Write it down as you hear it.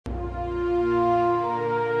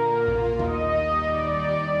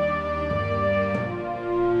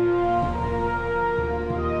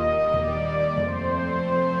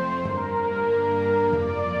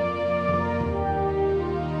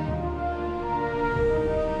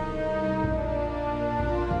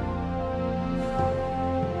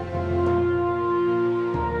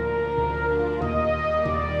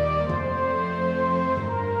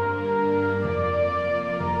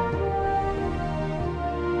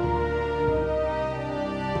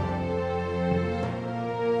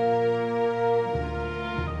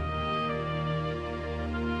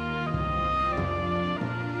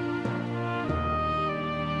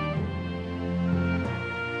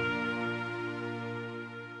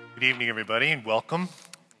Good evening, everybody, and welcome.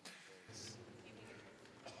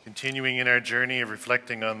 Continuing in our journey of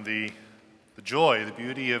reflecting on the joy, the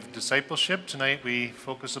beauty of discipleship, tonight we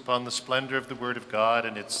focus upon the splendor of the Word of God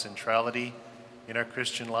and its centrality in our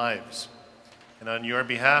Christian lives. And on your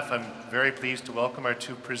behalf, I'm very pleased to welcome our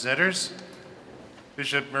two presenters,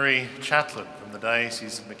 Bishop Murray Chatelain from the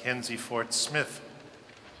Diocese of Mackenzie Fort Smith.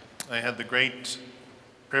 I had the great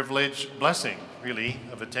privilege, blessing, really,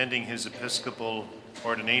 of attending his Episcopal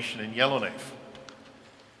ordination in Yellowknife.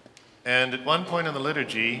 And at one point in the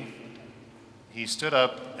liturgy, he stood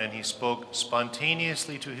up and he spoke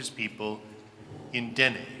spontaneously to his people in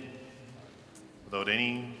Dene, without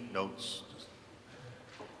any notes.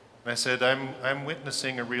 And I said, I'm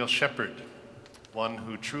witnessing a real shepherd, one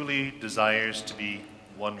who truly desires to be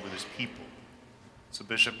one with his people. So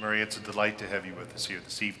Bishop Murray, it's a delight to have you with us here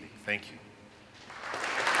this evening. Thank you.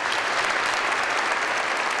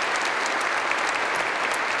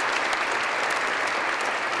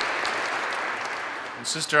 And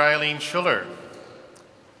Sister Eileen Schuller,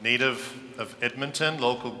 native of Edmonton,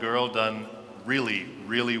 local girl, done really,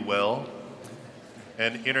 really well.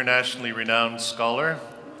 An internationally renowned scholar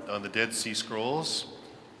on the Dead Sea Scrolls,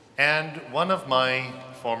 and one of my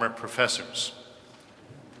former professors.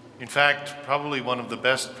 In fact, probably one of the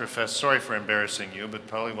best professors, sorry for embarrassing you, but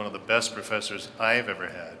probably one of the best professors I've ever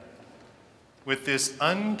had, with this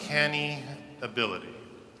uncanny ability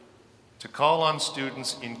to call on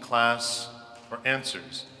students in class for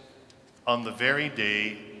answers on the very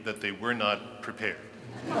day that they were not prepared.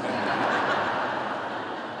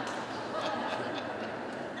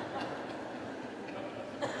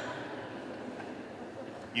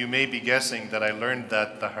 You may be guessing that I learned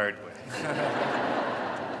that the hard way.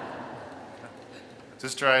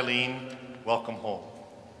 Sister Eileen, welcome home.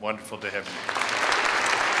 Wonderful to have you.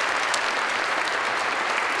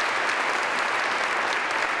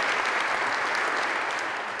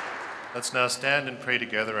 Let's now stand and pray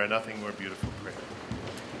together our nothing more beautiful prayer.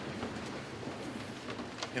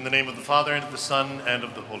 In the name of the Father, and of the Son, and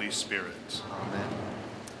of the Holy Spirit. Amen.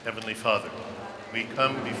 Heavenly Father, we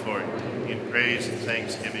come before you in praise and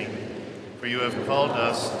thanksgiving, for you have called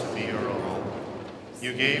us to be your own.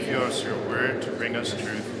 You gave us your word to bring us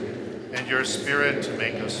truth, and your Spirit to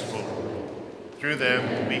make us full. Through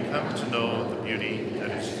them we come to know the beauty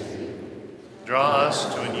that is you. Draw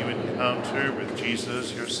us to a new encounter with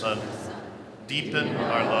Jesus, your Son. Deepen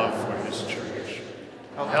our love for his church.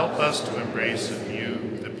 Help us to embrace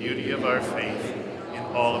anew the beauty of our faith in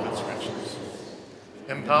all of its richness.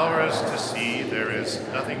 Empower us to see there is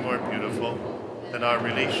nothing more beautiful than our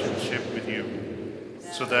relationship with you,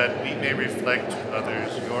 so that we may reflect to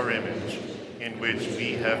others your image in which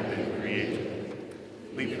we have been created.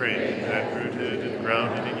 We pray that rooted and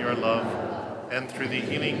grounded in your love, and through the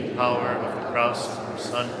healing power of the cross of your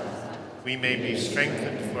Son, we may be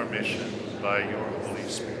strengthened for mission by your Holy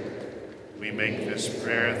Spirit. We make this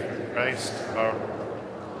prayer through Christ our Lord.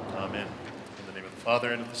 Amen. In the name of the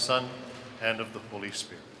Father, and of the Son, and of the Holy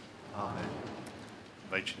Spirit. Amen. I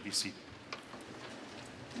invite you to be seated.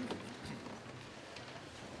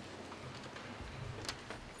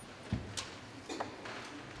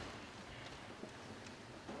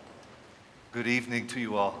 Good evening to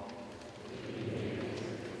you all.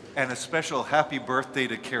 And a special happy birthday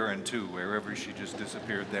to Karen, too, wherever she just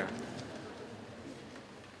disappeared there.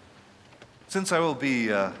 Since I will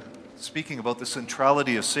be speaking about the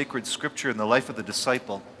centrality of sacred scripture in the life of the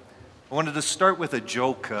disciple, I wanted to start with a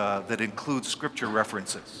joke that includes scripture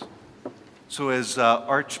references. So as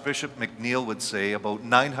Archbishop McNeil would say, about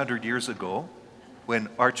 900 years ago, when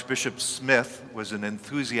Archbishop Smith was an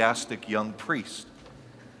enthusiastic young priest,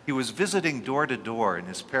 he was visiting door to door in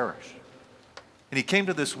his parish. And he came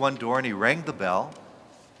to this one door and he rang the bell,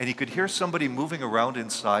 and he could hear somebody moving around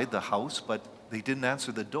inside the house, but they didn't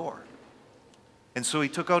answer the door. And so he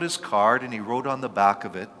took out his card and he wrote on the back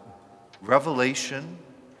of it, Revelation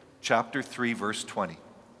chapter 3, verse 20.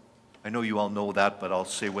 I know you all know that, but I'll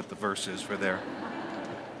say what the verse is for there.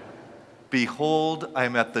 Behold,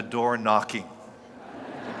 I'm at the door knocking.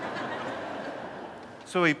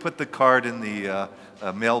 So he put the card in the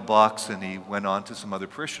mailbox and he went on to some other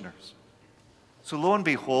parishioners. So lo and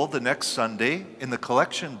behold, the next Sunday, in the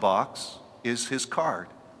collection box is his card.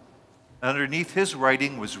 Underneath his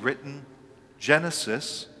writing was written,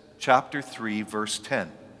 Genesis chapter 3, verse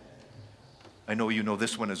 10. I know you know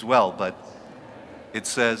this one as well, but it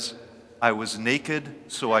says, I was naked,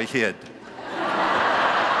 so I hid.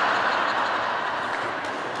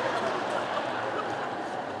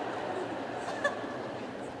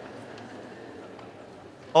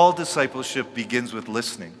 All discipleship begins with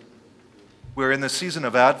listening. We're in the season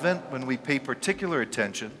of Advent when we pay particular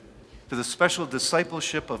attention to the special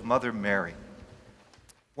discipleship of Mother Mary.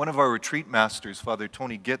 One of our retreat masters, Father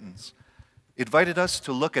Tony Gittins, invited us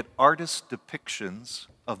to look at artist depictions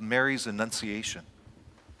of Mary's Annunciation.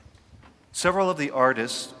 Several of the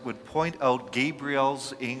artists would point out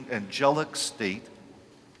Gabriel's angelic state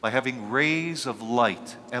by having rays of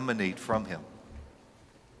light emanate from him.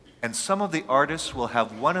 And some of the artists will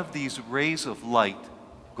have one of these rays of light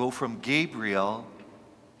go from Gabriel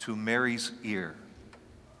to Mary's ear.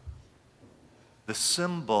 The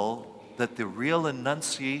symbol that the real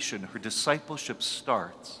Annunciation, her discipleship,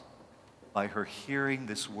 starts by her hearing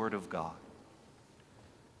this word of God.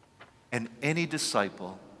 And any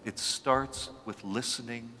disciple, it starts with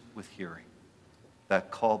listening, with hearing,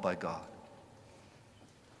 that call by God.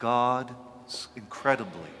 God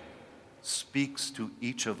incredibly speaks to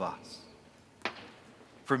each of us.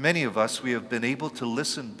 For many of us, we have been able to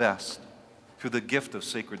listen best through the gift of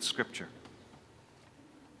sacred scripture.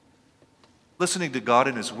 Listening to God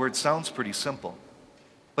and His Word sounds pretty simple,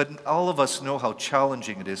 but all of us know how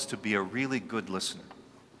challenging it is to be a really good listener.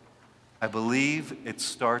 I believe it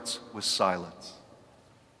starts with silence.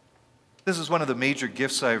 This is one of the major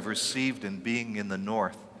gifts I have received in being in the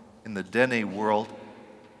North, in the Dene world.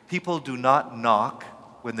 People do not knock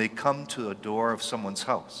when they come to a door of someone's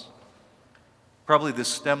house. Probably this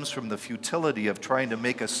stems from the futility of trying to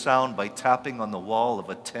make a sound by tapping on the wall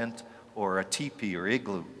of a tent or a teepee or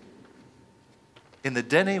igloo. In the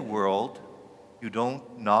Dene world, you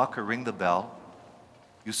don't knock or ring the bell.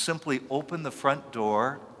 You simply open the front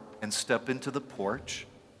door and step into the porch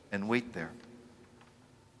and wait there.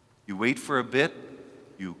 You wait for a bit,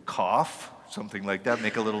 you cough, something like that,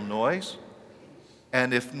 make a little noise.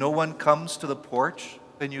 And if no one comes to the porch,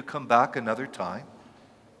 then you come back another time.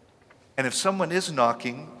 And if someone is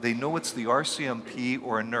knocking, they know it's the RCMP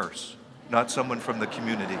or a nurse, not someone from the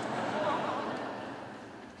community.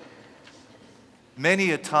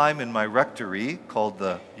 Many a time in my rectory, called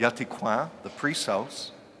the Yaticoin, the priest's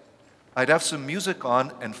house, I'd have some music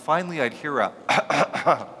on, and finally I'd hear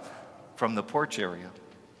a from the porch area.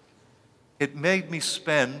 It made me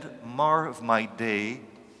spend more of my day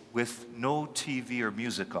with no TV or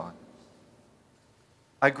music on.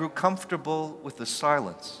 I grew comfortable with the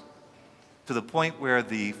silence to the point where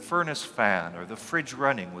the furnace fan or the fridge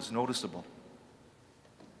running was noticeable.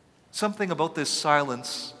 Something about this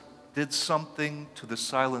silence did something to the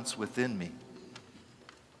silence within me.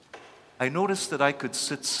 I noticed that I could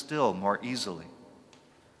sit still more easily,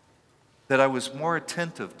 that I was more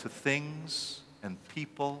attentive to things and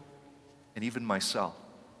people and even myself.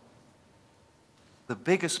 The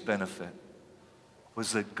biggest benefit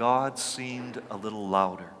was that God seemed a little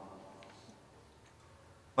louder.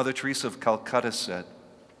 Mother Teresa of Calcutta said,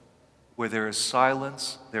 "Where there is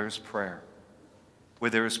silence, there is prayer. Where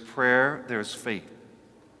there is prayer, there is faith.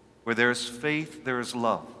 Where there is faith, there is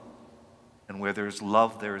love. And where there is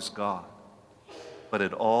love, there is God. But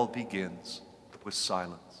it all begins with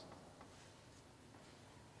silence."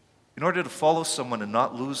 In order to follow someone and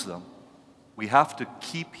not lose them, we have to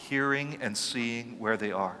keep hearing and seeing where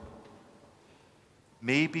they are.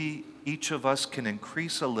 Maybe each of us can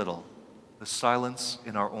increase a little the silence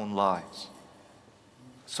in our own lives.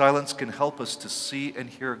 Silence can help us to see and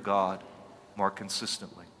hear God more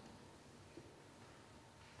consistently.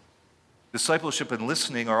 Discipleship and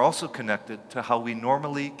listening are also connected to how we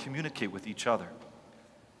normally communicate with each other.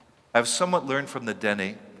 I've somewhat learned from the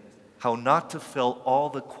Dene how not to fill all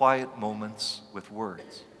the quiet moments with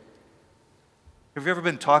words. Have you ever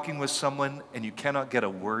been talking with someone and you cannot get a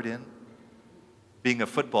word in? Being a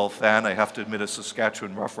football fan, I have to admit a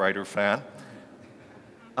Saskatchewan Rough Rider fan,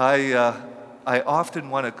 I often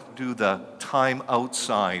want to do the time out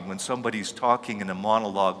sign when somebody's talking in a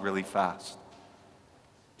monologue really fast,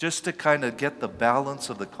 just to kind of get the balance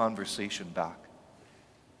of the conversation back.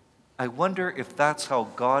 I wonder if that's how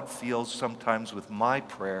God feels sometimes with my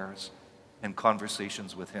prayers and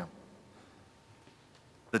conversations with Him.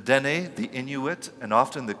 The Dene, the Inuit, and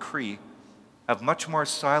often the Cree have much more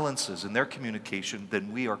silences in their communication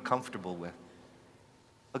than we are comfortable with.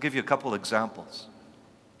 I'll give you a couple examples.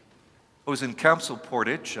 I was in Kamsel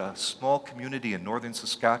Portage, a small community in northern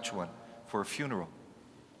Saskatchewan, for a funeral.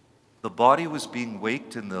 The body was being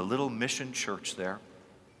waked in the little mission church there.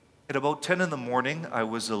 At about 10 in the morning, I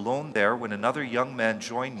was alone there when another young man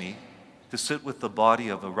joined me to sit with the body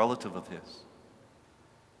of a relative of his.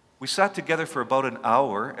 We sat together for about an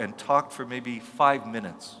hour and talked for maybe 5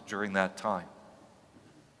 minutes during that time.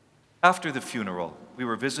 After the funeral, we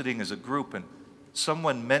were visiting as a group, and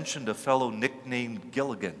someone mentioned a fellow nicknamed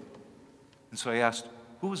Gilligan. And so I asked,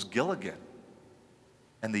 "Who was Gilligan?"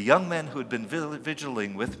 And the young man who had been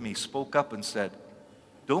vigiling with me spoke up and said,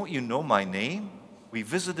 "Don't you know my name? We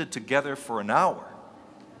visited together for an hour."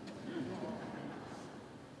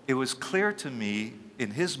 It was clear to me,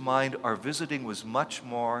 in his mind, our visiting was much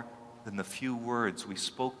more than the few words we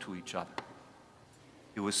spoke to each other.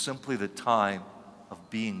 It was simply the time of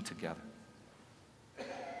being together.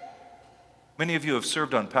 Many of you have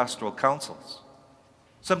served on pastoral councils.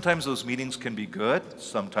 Sometimes those meetings can be good,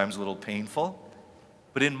 sometimes a little painful.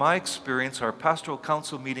 But in my experience, our pastoral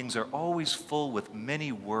council meetings are always full with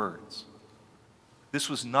many words. This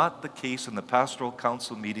was not the case in the pastoral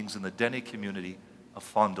council meetings in the Dene community of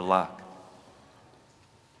Fond du Lac.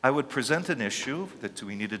 I would present an issue that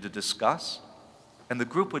we needed to discuss, and the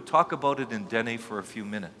group would talk about it in Dene for a few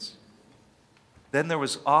minutes. Then there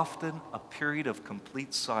was often a period of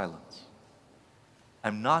complete silence.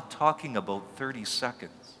 I'm not talking about 30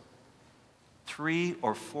 seconds. 3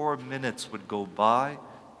 or 4 minutes would go by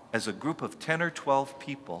as a group of 10 or 12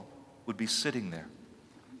 people would be sitting there.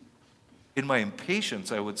 In my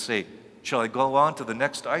impatience, I would say, "Shall I go on to the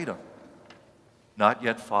next item?" "Not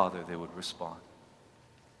yet, Father," they would respond.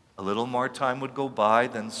 A little more time would go by,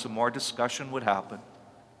 then some more discussion would happen.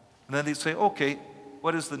 And then they'd say, "Okay,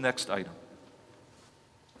 what is the next item?"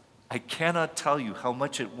 I cannot tell you how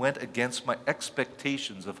much it went against my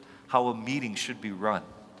expectations of how a meeting should be run.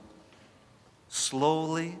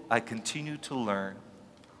 Slowly, I continued to learn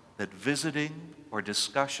that visiting or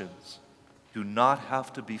discussions do not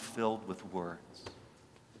have to be filled with words.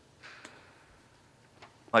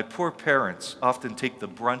 My poor parents often take the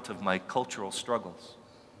brunt of my cultural struggles.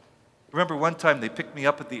 I remember one time they picked me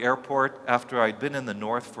up at the airport after I'd been in the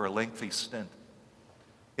north for a lengthy stint.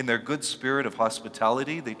 In their good spirit of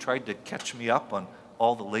hospitality, they tried to catch me up on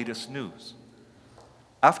all the latest news.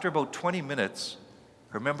 After about 20 minutes,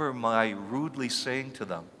 I remember my rudely saying to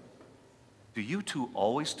them, "Do you two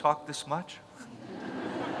always talk this much?"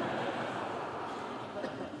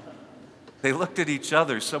 They looked at each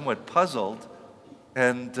other somewhat puzzled,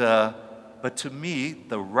 but to me,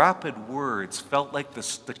 the rapid words felt like the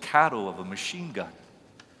staccato of a machine gun.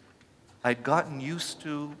 I'd gotten used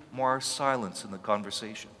to more silence in the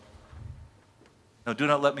conversation. Now, do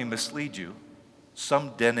not let me mislead you.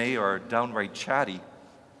 Some Dene are downright chatty.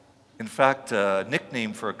 In fact, a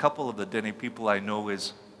nickname for a couple of the Dene people I know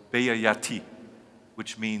is Beyayati,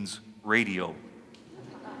 which means radio.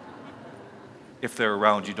 If they're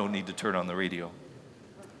around, you don't need to turn on the radio.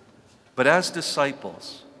 But as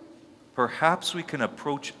disciples, perhaps we can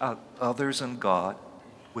approach others and God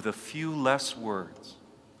with a few less words,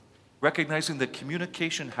 recognizing that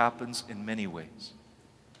communication happens in many ways.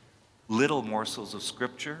 Little morsels of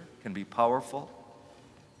Scripture can be powerful.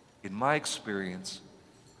 In my experience,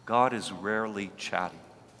 God is rarely chatty.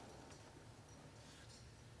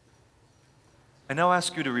 I now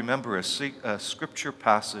ask you to remember a Scripture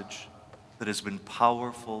passage that has been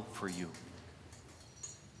powerful for you.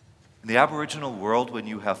 In the Aboriginal world, when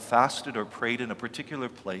you have fasted or prayed in a particular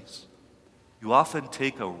place, you often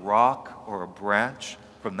take a rock or a branch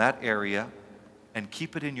from that area and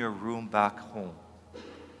keep it in your room back home.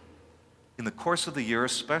 In the course of the year,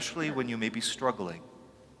 especially when you may be struggling,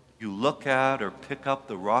 you look at or pick up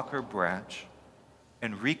the rock or branch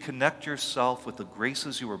and reconnect yourself with the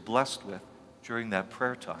graces you were blessed with during that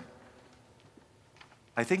prayer time.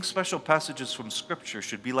 I think special passages from Scripture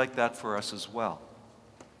should be like that for us as well.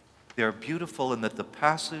 They are beautiful in that the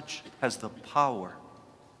passage has the power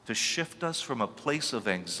to shift us from a place of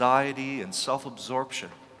anxiety and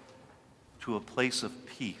self-absorption to a place of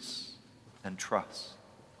peace and trust.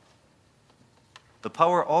 The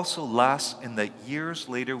power also lasts in that years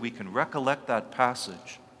later we can recollect that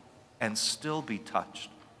passage and still be touched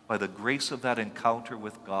by the grace of that encounter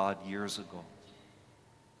with God years ago.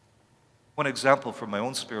 One example from my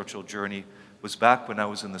own spiritual journey was back when I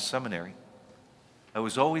was in the seminary. I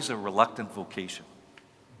was always a reluctant vocation.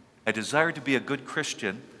 I desired to be a good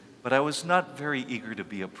Christian, but I was not very eager to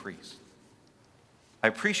be a priest. I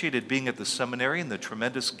appreciated being at the seminary and the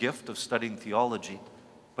tremendous gift of studying theology,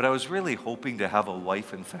 but I was really hoping to have a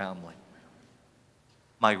wife and family.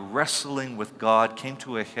 My wrestling with God came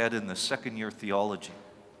to a head in the second year theology.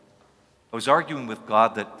 I was arguing with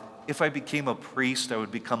God that if I became a priest, I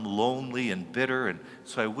would become lonely and bitter, and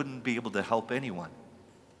so I wouldn't be able to help anyone.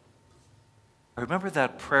 I remember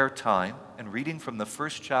that prayer time and reading from the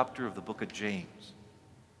first chapter of the book of James.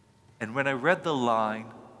 And when I read the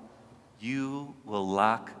line, "You will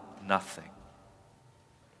lack nothing,"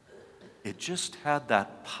 it just had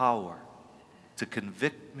that power to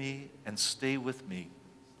convict me and stay with me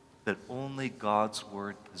that only God's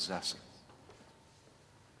word possesses.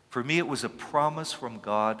 For me, it was a promise from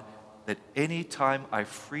God that any time I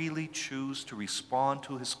freely choose to respond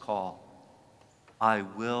to his call, I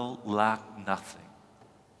will lack nothing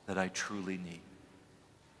that I truly need.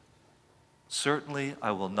 Certainly,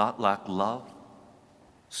 I will not lack love,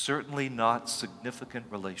 certainly not significant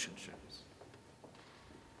relationships.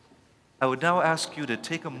 I would now ask you to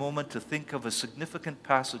take a moment to think of a significant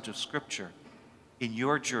passage of Scripture in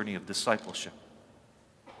your journey of discipleship.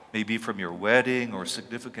 Maybe from your wedding or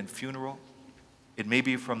significant funeral. It may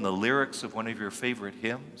be from the lyrics of one of your favorite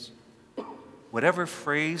hymns. Whatever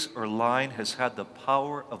phrase or line has had the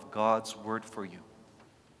power of God's word for you.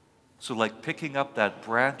 So like picking up that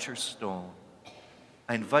branch or stone,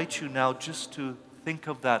 I invite you now just to think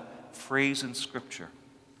of that phrase in Scripture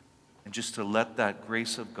and just to let that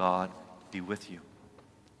grace of God be with you.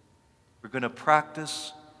 We're going to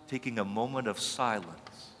practice taking a moment of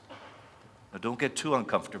silence. Now don't get too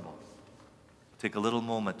uncomfortable. Take a little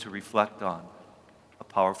moment to reflect on a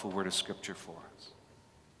powerful word of Scripture for us.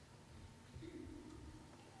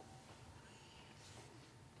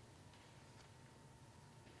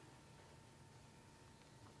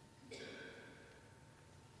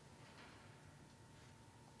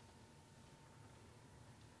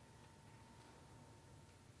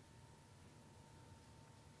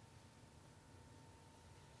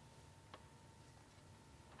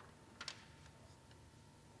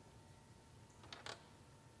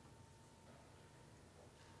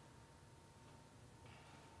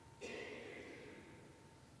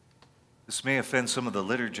 This may offend some of the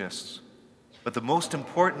liturgists, but the most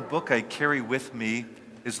important book I carry with me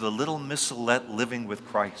is the little missalette Living with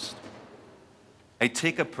Christ. I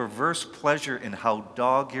take a perverse pleasure in how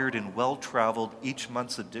dog-eared and well-traveled each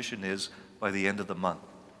month's edition is by the end of the month.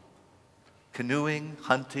 Canoeing,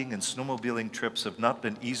 hunting, and snowmobiling trips have not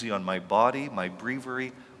been easy on my body, my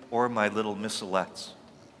breviary, or my little missalettes.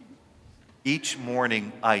 Each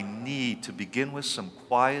morning, I need to begin with some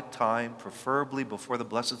quiet time, preferably before the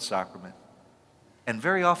Blessed Sacrament. And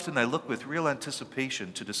very often I look with real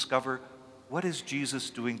anticipation to discover what is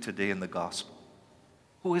Jesus doing today in the gospel?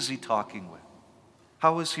 Who is he talking with?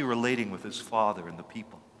 How is he relating with his Father and the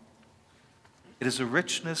people? It is a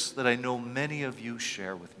richness that I know many of you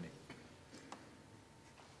share with me.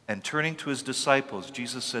 And turning to his disciples,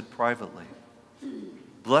 Jesus said privately,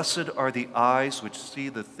 "Blessed are the eyes which see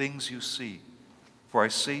the things you see, for I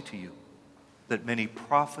say to you that many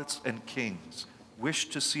prophets and kings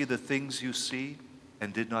wished to see the things you see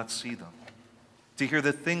and did not see them, to hear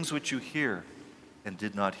the things which you hear and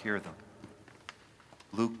did not hear them."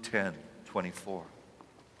 Luke 10:24.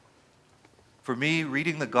 For me,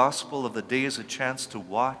 reading the gospel of the day is a chance to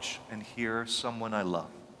watch and hear someone I love.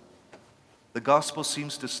 The gospel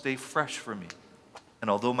seems to stay fresh for me, and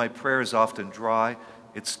although my prayer is often dry,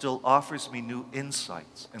 it still offers me new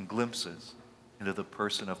insights and glimpses into the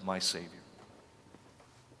person of my Savior.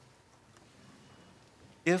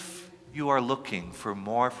 If you are looking for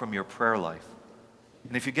more from your prayer life,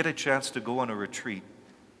 and if you get a chance to go on a retreat,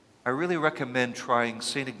 I really recommend trying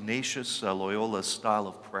St. Ignatius Loyola's style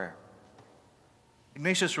of prayer.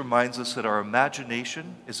 Ignatius reminds us that our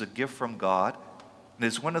imagination is a gift from God and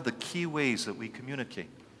is one of the key ways that we communicate.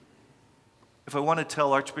 If I want to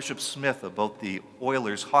tell Archbishop Smith about the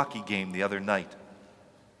Oilers hockey game the other night,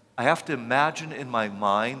 I have to imagine in my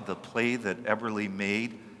mind the play that Eberle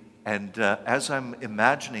made, and as I'm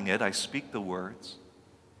imagining it, I speak the words,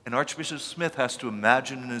 and Archbishop Smith has to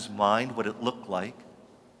imagine in his mind what it looked like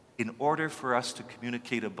in order for us to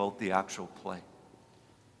communicate about the actual play.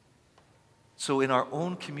 So in our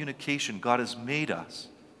own communication, God has made us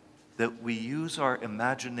that we use our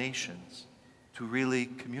imaginations to really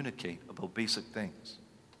communicate about basic things.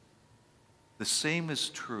 The same is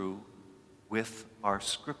true with our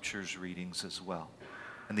scriptures readings as well,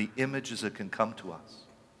 and the images that can come to us.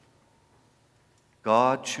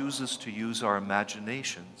 God chooses to use our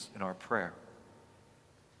imaginations in our prayer.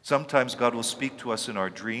 Sometimes God will speak to us in our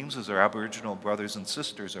dreams, as our Aboriginal brothers and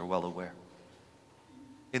sisters are well aware.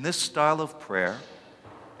 In this style of prayer,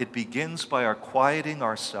 it begins by our quieting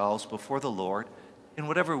ourselves before the Lord in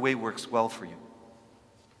whatever way works well for you.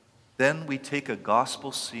 Then we take a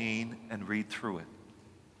gospel scene and read through it.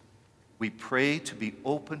 We pray to be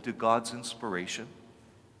open to God's inspiration,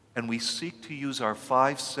 and we seek to use our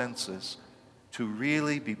five senses to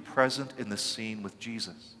really be present in the scene with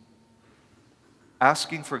Jesus.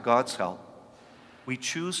 Asking for God's help, we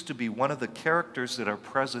choose to be one of the characters that are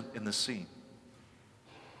present in the scene.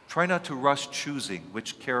 Try not to rush choosing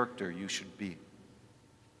which character you should be.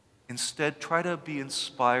 Instead, try to be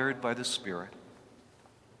inspired by the Spirit.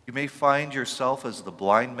 You may find yourself as the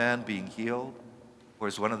blind man being healed, or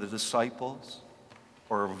as one of the disciples,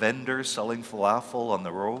 or a vendor selling falafel on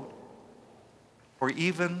the road, or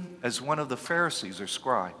even as one of the Pharisees or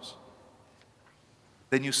scribes.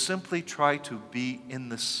 then you simply try to be in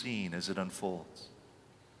the scene as it unfolds.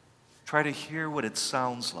 Try to hear what it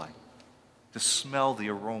sounds like, to smell the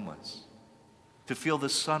aromas, to feel the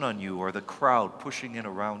sun on you or the crowd pushing in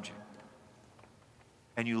around you.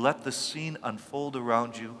 And you let the scene unfold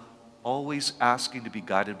around you, always asking to be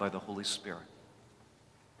guided by the Holy Spirit.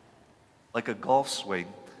 Like a golf swing,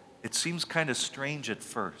 it seems kind of strange at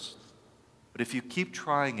first, but if you keep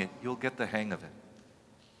trying it, you'll get the hang of it.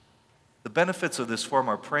 The benefits of this form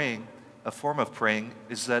of praying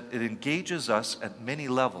is that it engages us at many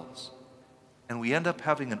levels, and we end up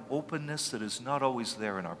having an openness that is not always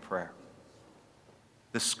there in our prayer.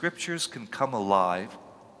 The scriptures can come alive,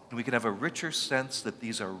 and we can have a richer sense that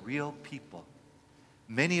these are real people,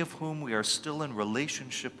 many of whom we are still in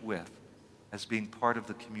relationship with as being part of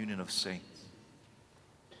the communion of saints.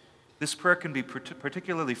 This prayer can be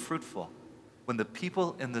particularly fruitful when the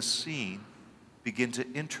people in the scene begin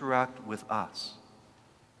to interact with us.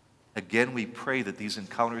 Again, we pray that these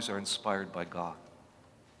encounters are inspired by God.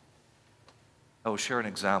 I will share an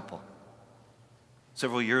example.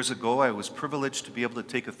 Several years ago, I was privileged to be able to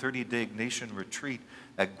take a 30-day Ignatian retreat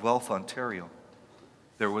at Guelph, Ontario.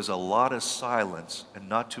 There was a lot of silence and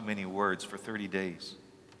not too many words for 30 days.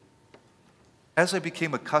 As I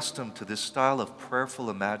became accustomed to this style of prayerful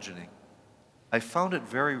imagining, I found it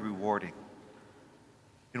very rewarding.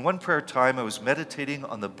 In one prayer time, I was meditating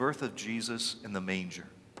on the birth of Jesus in the manger,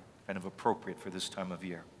 kind of appropriate for this time of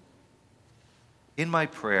year. In my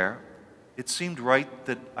prayer, it seemed right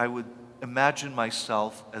that I would imagine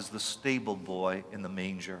myself as the stable boy in the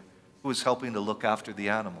manger who was helping to look after the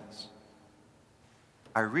animals.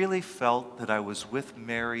 I really felt that I was with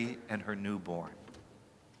Mary and her newborn.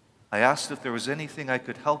 I asked if there was anything I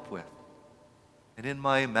could help with, and in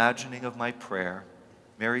my imagining of my prayer,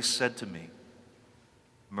 Mary said to me,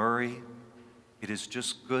 "Murray, it is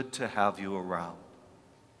just good to have you around."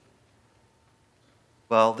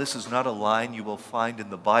 Well, this is not a line you will find in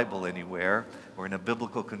the Bible anywhere or in a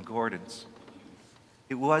biblical concordance.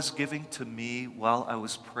 It was given to me while I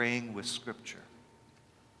was praying with Scripture.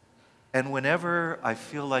 And whenever I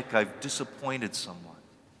feel like I've disappointed someone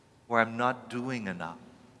or I'm not doing enough,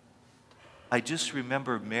 I just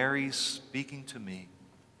remember Mary speaking to me,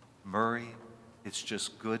 "Murray, it's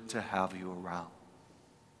just good to have you around."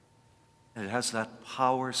 And it has that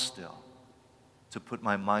power still to put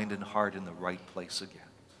my mind and heart in the right place again.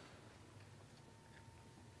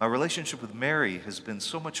 My relationship with Mary has been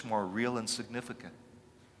so much more real and significant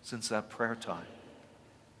since that prayer time.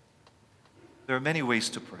 There are many ways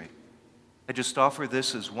to pray. I just offer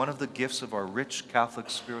this as one of the gifts of our rich Catholic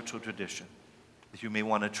spiritual tradition that you may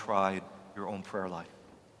want to try in your own prayer life.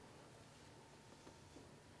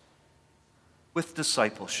 With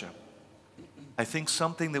discipleship, I think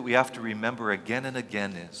something that we have to remember again and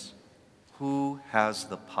again is, who has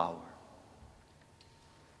the power?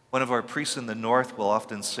 One of our priests in the north will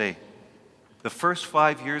often say, "The first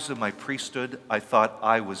 5 years of my priesthood, I thought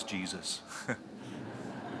I was Jesus."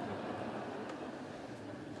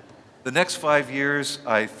 The next 5 years,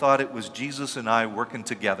 I thought it was Jesus and I working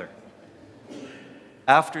together.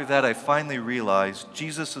 After that, I finally realized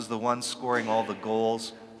Jesus is the one scoring all the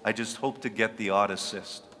goals. I just hope to get the odd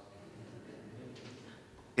assist.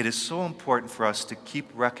 It is so important for us to keep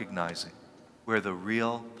recognizing where the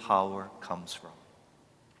real power comes from.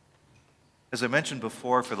 As I mentioned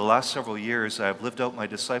before, for the last several years, I have lived out my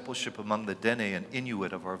discipleship among the Dene and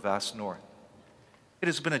Inuit of our vast north. It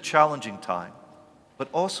has been a challenging time, but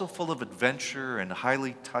also full of adventure and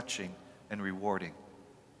highly touching and rewarding.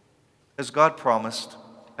 As God promised,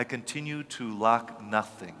 I continue to lack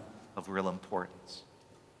nothing of real importance.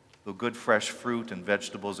 Though good fresh fruit and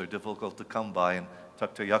vegetables are difficult to come by in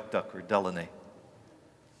Tuktoyaktuk or Delaney.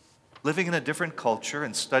 Living in a different culture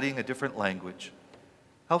and studying a different language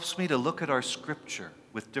helps me to look at our scripture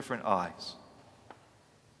with different eyes.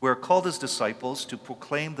 We're called as disciples to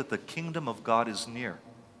proclaim that the kingdom of God is near.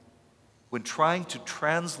 When trying to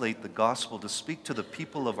translate the gospel to speak to the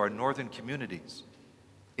people of our northern communities,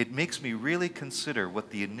 it makes me really consider what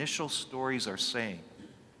the initial stories are saying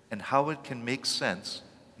and how it can make sense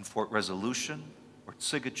in Fort Resolution or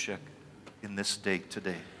Sigachik in this day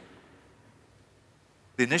today.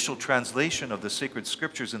 The initial translation of the sacred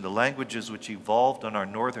scriptures into languages which evolved on our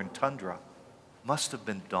northern tundra must have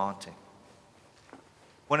been daunting.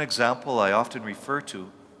 One example I often refer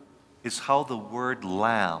to is how the word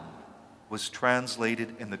lamb was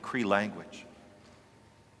translated in the Cree language.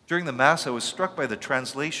 During the Mass, I was struck by the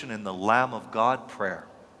translation in the Lamb of God prayer.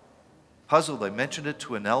 Puzzled, I mentioned it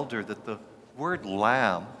to an elder that the word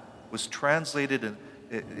lamb was translated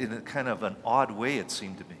in a kind of an odd way, it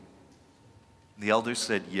seemed to me. And the elder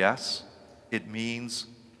said, "Yes, It means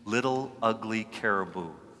little ugly caribou.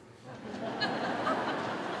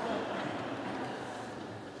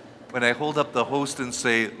 When I hold up the host and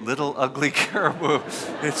say, little ugly caribou,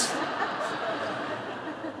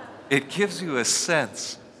 it gives you a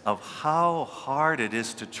sense of how hard it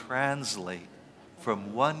is to translate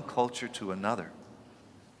from one culture to another.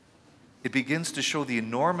 It begins to show the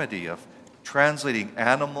enormity of translating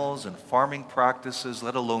animals and farming practices,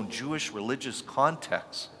 let alone Jewish religious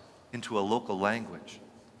contexts, into a local language.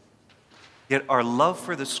 Yet our love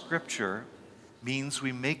for the Scripture means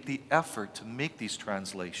we make the effort to make these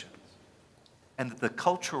translations. And the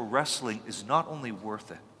cultural wrestling is not only worth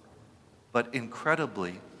it, but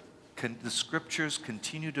incredibly, the Scriptures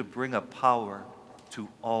continue to bring a power to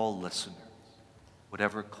all listeners,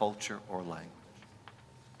 whatever culture or language.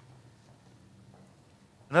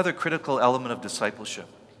 Another critical element of discipleship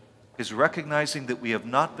is recognizing that we have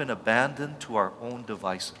not been abandoned to our own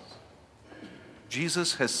devices.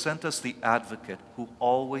 Jesus has sent us the advocate who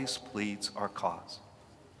always pleads our cause.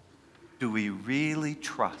 Do we really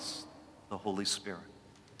trust the Holy Spirit?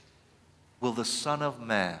 Will the Son of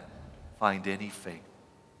Man find any faith?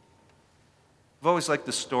 I've always liked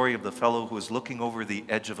the story of the fellow who was looking over the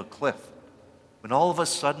edge of a cliff when all of a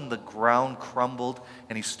sudden the ground crumbled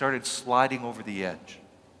and he started sliding over the edge.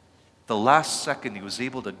 The last second he was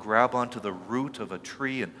able to grab onto the root of a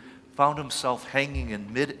tree and found himself hanging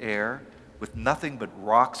in midair with nothing but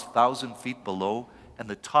rocks 1,000 feet below and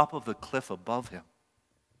the top of the cliff above him,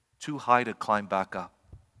 too high to climb back up.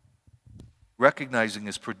 Recognizing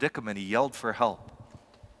his predicament, he yelled for help.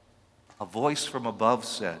 A voice from above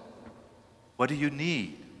said, "What do you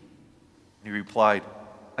need?" And he replied,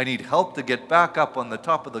 "I need help to get back up on the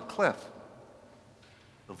top of the cliff."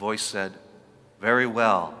 The voice said, "Very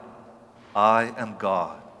well, I am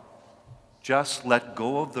God. Just let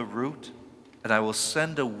go of the root, and I will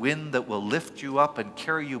send a wind that will lift you up and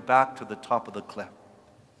carry you back to the top of the cliff."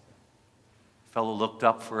 The fellow looked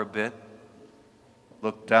up for a bit,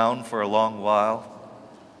 looked down for a long while,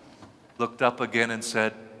 looked up again and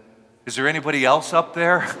said, "Is there anybody else up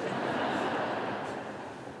there?"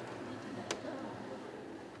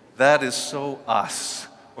 That is so us,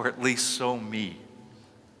 or at least so me.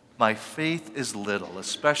 My faith is little,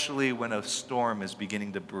 especially when a storm is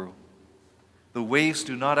beginning to brew. The waves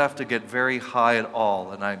do not have to get very high at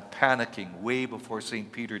all, and I'm panicking way before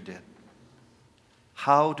St. Peter did.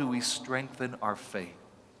 How do we strengthen our faith?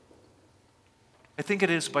 I think it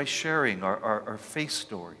is by sharing our faith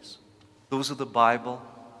stories, those of the Bible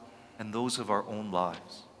and those of our own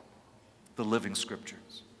lives, the living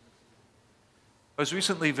Scriptures. I was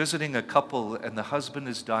recently visiting a couple and the husband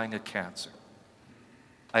is dying of cancer.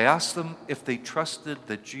 I asked them if they trusted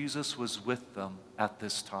that Jesus was with them at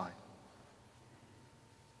this time.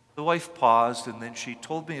 The wife paused and then she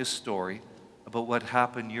told me a story about what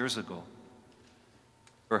happened years ago.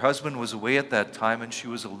 Her husband was away at that time and she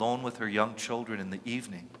was alone with her young children in the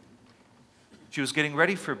evening. She was getting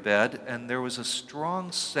ready for bed and there was a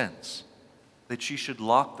strong sense that she should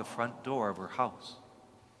lock the front door of her house.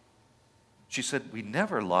 She said, "We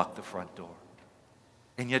never lock the front door.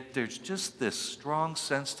 And yet there's just this strong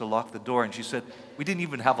sense to lock the door." And she said, "We didn't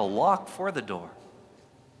even have a lock for the door."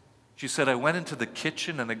 She said, "I went into the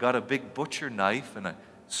kitchen and I got a big butcher knife and I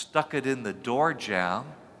stuck it in the door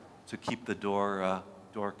jamb to keep the door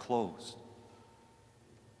closed."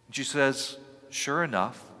 And she says, "Sure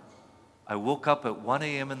enough, I woke up at 1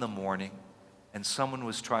 a.m. in the morning and someone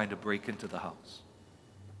was trying to break into the house."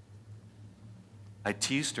 I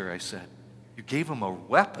teased her. I said, "You gave him a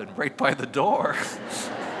weapon right by the door."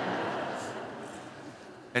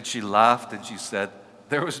 And she laughed and she said,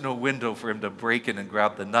 there was no window for him to break in and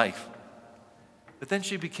grab the knife. But then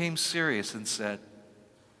she became serious and said,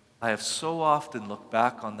 "I have so often looked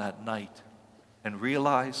back on that night and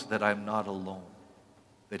realized that I'm not alone,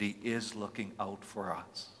 that He is looking out for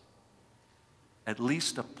us. At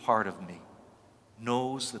least a part of me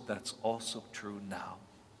knows that that's also true now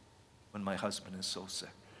when my husband is so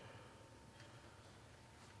sick."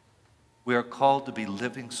 We are called to be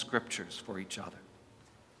living Scriptures for each other.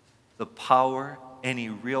 The power, any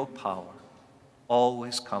real power,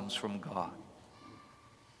 always comes from God.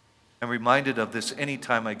 I'm reminded of this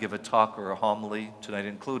anytime I give a talk or a homily, tonight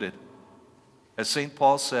included. As St.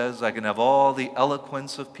 Paul says, I can have all the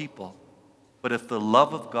eloquence of people, but if the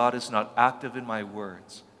love of God is not active in my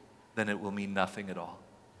words, then it will mean nothing at all.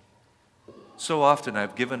 So often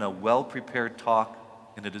I've given a well-prepared talk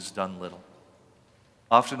and it has done little.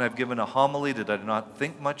 Often I've given a homily that I did not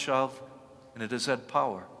think much of and it has had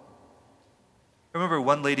power. I remember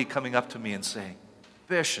one lady coming up to me and saying,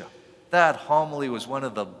 "Bishop, that homily was one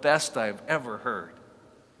of the best I've ever heard."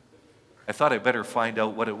 I thought I'd better find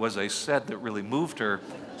out what it was I said that really moved her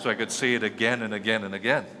so I could say it again and again and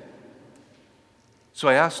again. So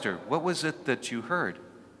I asked her, "What was it that you heard?"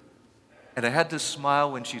 And I had to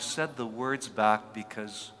smile when she said the words back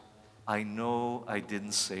because I know I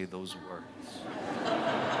didn't say those words.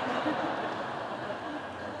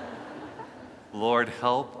 Lord,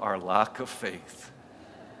 help our lack of faith.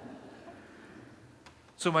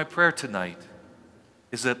 So my prayer tonight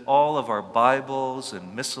is that all of our Bibles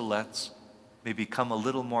and missalettes may become a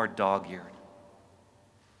little more dog-eared.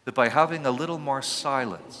 That by having a little more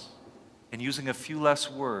silence and using a few less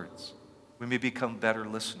words, we may become better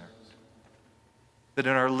listeners. That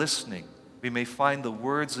in our listening, we may find the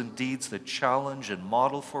words and deeds that challenge and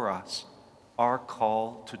model for us our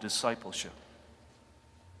call to discipleship.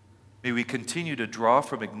 May we continue to draw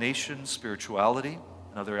from Ignatian spirituality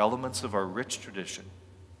and other elements of our rich tradition.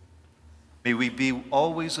 May we be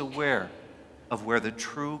always aware of where the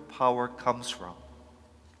true power comes from,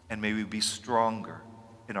 and may we be stronger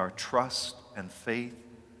in our trust and faith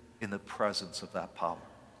in the presence of that power.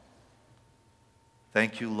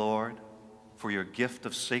 Thank you, Lord, for your gift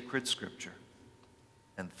of sacred Scripture,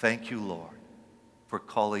 and thank you, Lord, for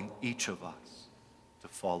calling each of us to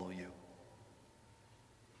follow you.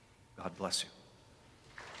 God bless you.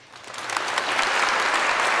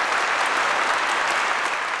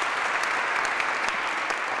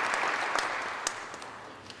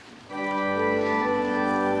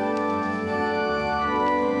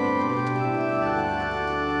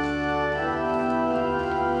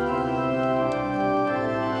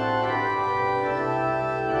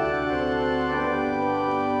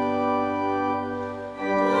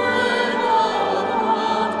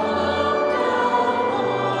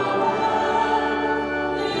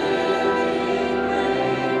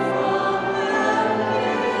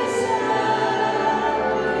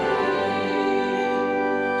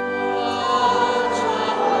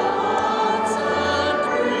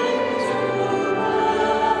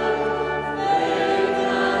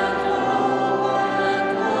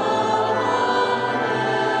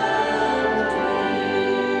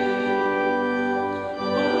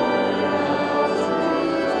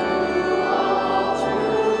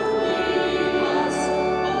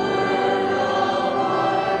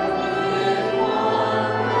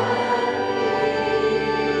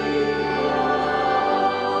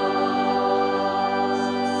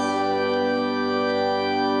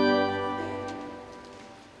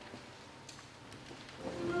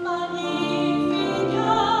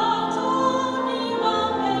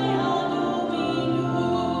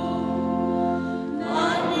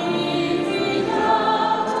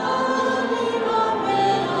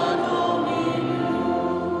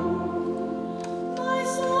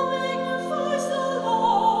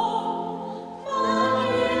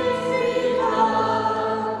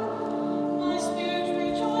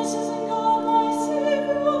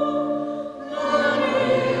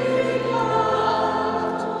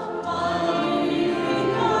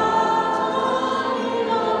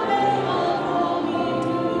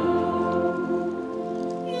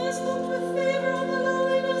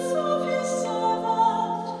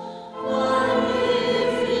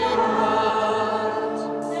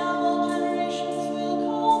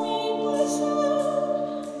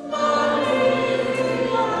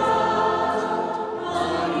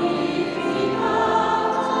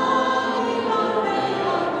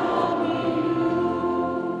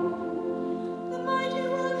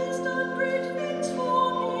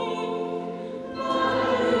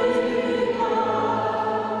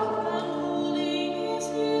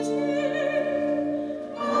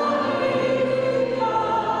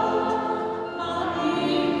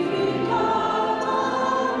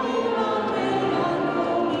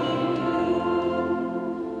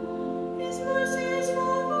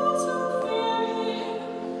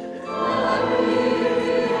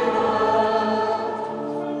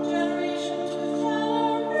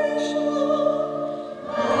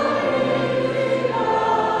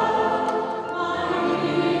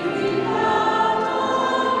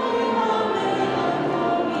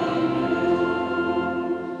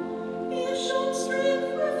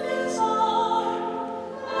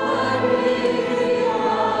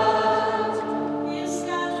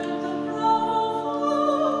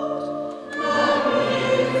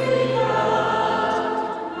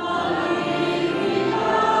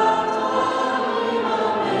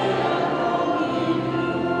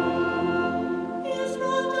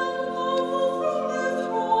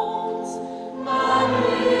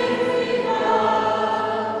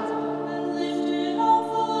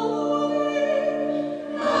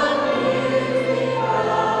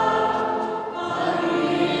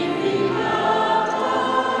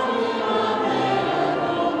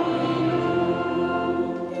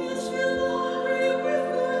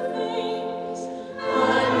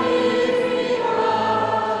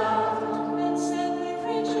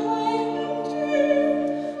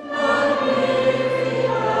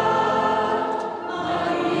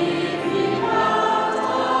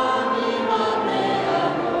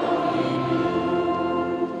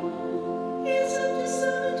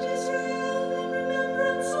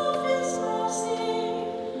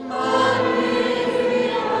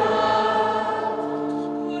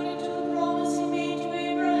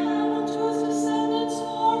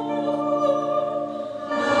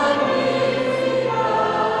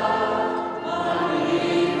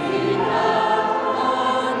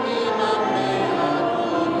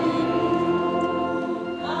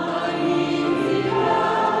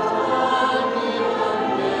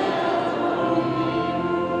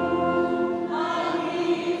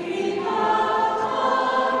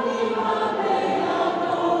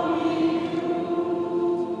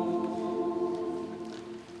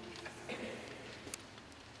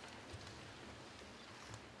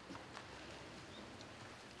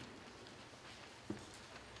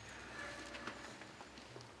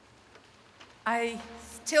 I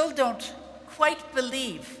still don't quite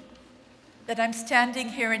believe that I'm standing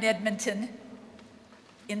here in Edmonton,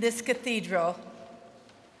 in this cathedral,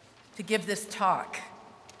 to give this talk.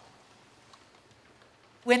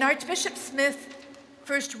 When Archbishop Smith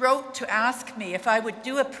first wrote to ask me if I would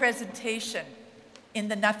do a presentation in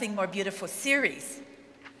the Nothing More Beautiful series,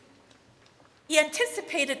 he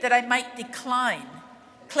anticipated that I might decline,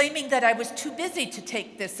 claiming that I was too busy to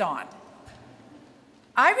take this on.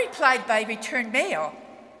 I replied by return mail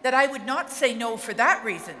that I would not say no for that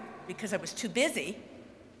reason, because I was too busy,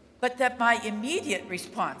 but that my immediate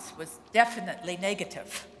response was definitely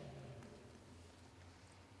negative.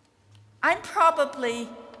 I'm probably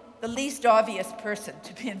the least obvious person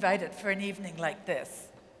to be invited for an evening like this.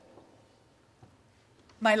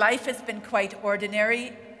 My life has been quite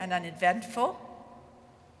ordinary and uneventful.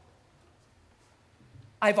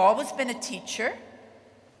 I've always been a teacher,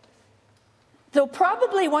 though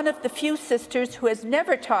probably one of the few sisters who has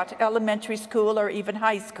never taught elementary school or even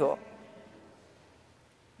high school.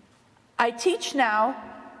 I teach now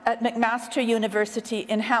at McMaster University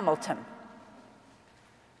in Hamilton,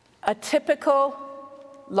 a typical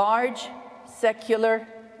large secular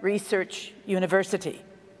research university.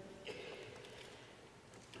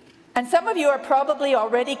 And some of you are probably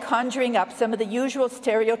already conjuring up some of the usual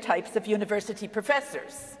stereotypes of university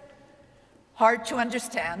professors. Hard to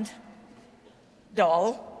understand,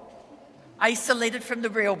 dull, isolated from the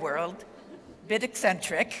real world, a bit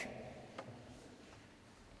eccentric.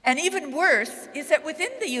 And even worse is that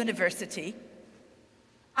within the university,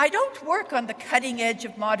 I don't work on the cutting edge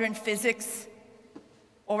of modern physics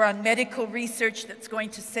or on medical research that's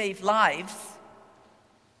going to save lives,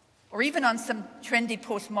 or even on some trendy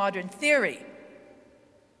postmodern theory.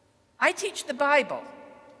 I teach the Bible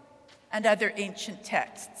and other ancient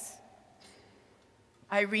texts.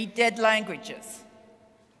 I read dead languages.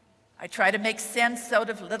 I try to make sense out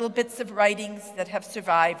of little bits of writings that have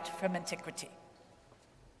survived from antiquity.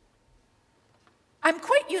 I'm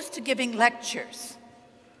quite used to giving lectures,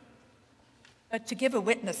 but to give a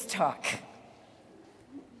witness talk.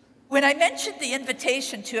 When I mentioned the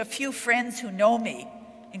invitation to a few friends who know me,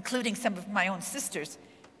 including some of my own sisters,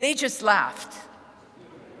 they just laughed.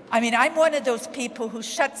 I mean, I'm one of those people who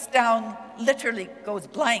shuts down, literally goes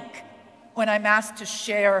blank, when I'm asked to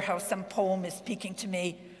share how some poem is speaking to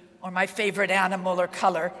me, or my favorite animal or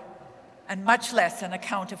color, and much less an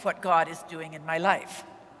account of what God is doing in my life.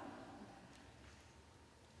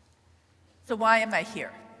 So why am I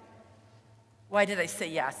here? Why did I say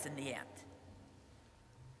yes in the end?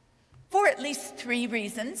 For at least 3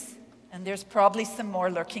 reasons, and there's probably some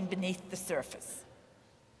more lurking beneath the surface.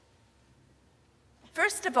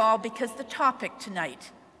 First of all, because the topic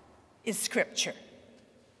tonight is Scripture.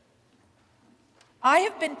 I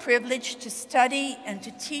have been privileged to study and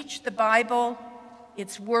to teach the Bible,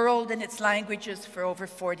 its world, and its languages for over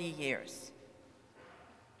 40 years.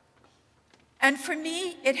 And for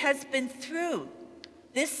me, it has been through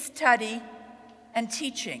this study and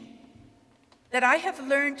teaching that I have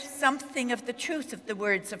learned something of the truth of the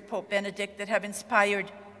words of Pope Benedict that have inspired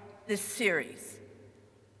this series,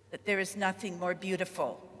 that there is nothing more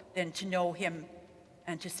beautiful than to know him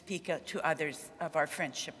and to speak to others of our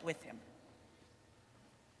friendship with him.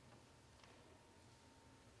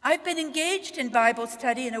 I've been engaged in Bible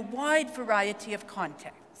study in a wide variety of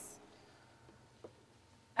contexts.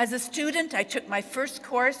 As a student, I took my first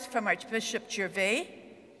course from Archbishop Gervais,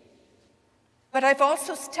 but I've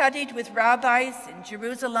also studied with rabbis in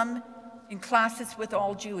Jerusalem in classes with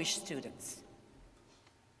all Jewish students.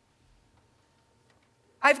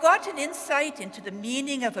 I've got an insight into the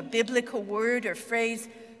meaning of a biblical word or phrase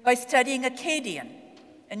by studying Akkadian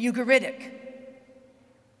and Ugaritic.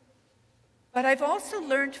 But I've also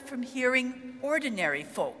learned from hearing ordinary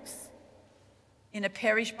folks in a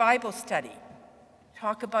parish Bible study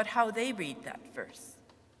talk about how they read that verse.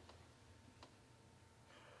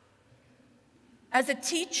 As a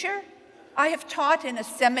teacher, I have taught in a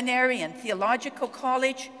seminary and theological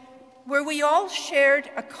college where we all shared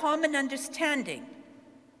a common understanding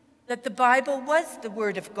that the Bible was the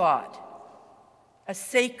Word of God, a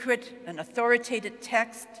sacred and authoritative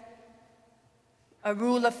text, a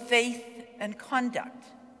rule of faith and conduct.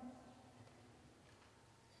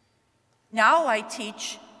 Now I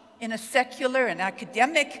teach in a secular and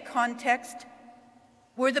academic context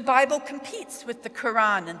where the Bible competes with the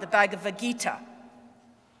Quran and the Bhagavad Gita,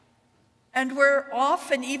 and where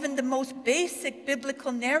often even the most basic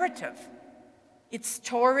biblical narrative, its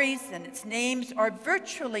stories and its names are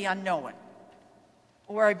virtually unknown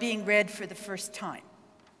or are being read for the first time.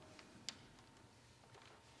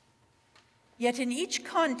 Yet in each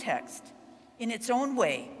context, in its own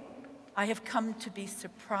way, I have come to be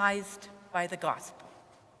surprised by the gospel,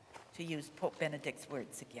 to use Pope Benedict's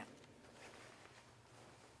words again.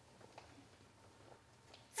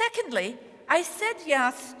 Secondly, I said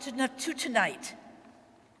yes to tonight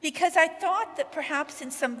because I thought that perhaps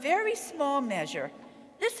in some very small measure,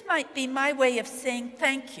 this might be my way of saying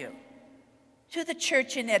thank you to the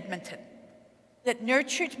church in Edmonton that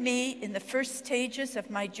nurtured me in the first stages of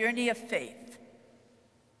my journey of faith.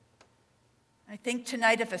 I think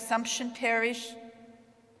tonight of Assumption Parish,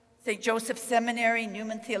 St. Joseph's Seminary,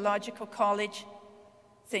 Newman Theological College,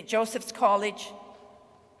 St. Joseph's College,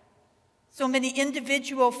 so many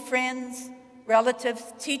individual friends,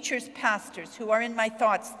 relatives, teachers, pastors who are in my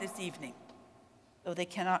thoughts this evening, though they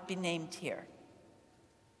cannot be named here.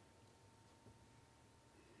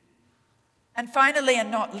 And finally, and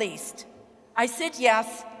not least, I said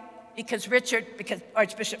yes because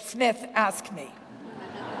Archbishop Smith asked me.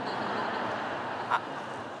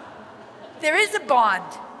 There is a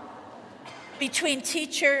bond between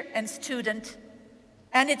teacher and student,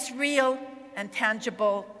 and it's real and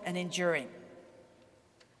tangible and enduring.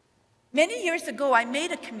 Many years ago, I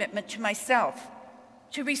made a commitment to myself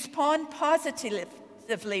to respond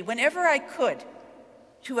positively whenever I could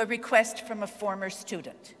to a request from a former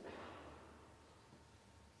student.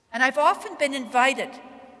 And I've often been invited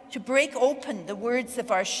to break open the words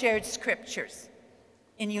of our shared scriptures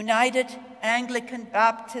in United, Anglican,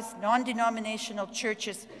 Baptist, non-denominational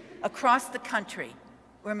churches across the country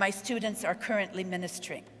where my students are currently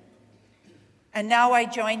ministering. And now I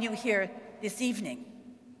join you here this evening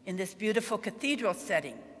in this beautiful cathedral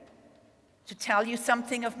setting to tell you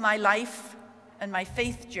something of my life and my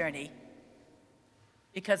faith journey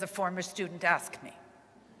because a former student asked me.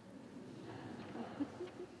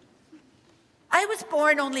 I was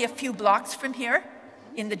born only a few blocks from here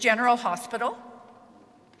in the General Hospital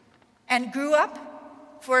and grew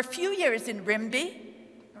up for a few years in Rimbey.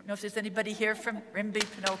 I don't know if there's anybody here from Rimbey,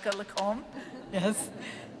 Ponoka, Lacombe. Yes.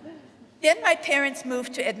 Then my parents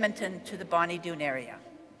moved to Edmonton to the Bonnie Doon area.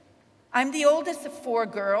 I'm the oldest of 4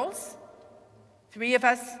 girls. 3 of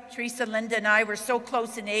us, Teresa, Linda, and I, were so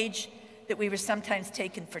close in age that we were sometimes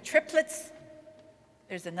taken for triplets.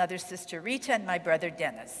 There's another sister, Rita, and my brother,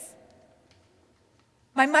 Dennis.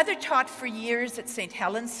 My mother taught for years at St.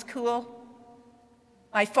 Helen's School.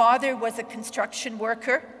 My father was a construction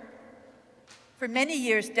worker. For many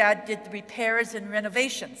years, Dad did the repairs and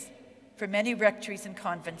renovations for many rectories and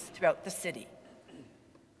convents throughout the city.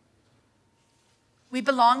 We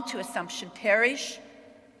belonged to Assumption Parish.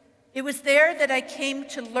 It was there that I came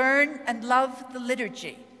to learn and love the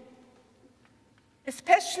liturgy,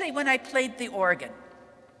 especially when I played the organ,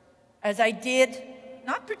 as I did,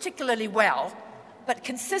 not particularly well, but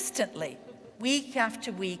consistently, week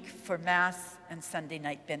after week for Mass and Sunday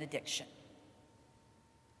night benediction.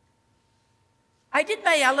 I did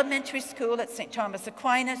my elementary school at St. Thomas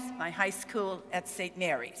Aquinas, my high school at St.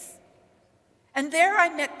 Mary's. And there I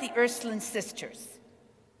met the Ursuline sisters,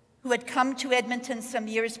 who had come to Edmonton some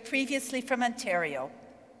years previously from Ontario,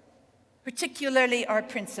 particularly our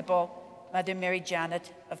principal, Mother Mary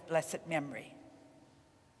Janet of blessed memory.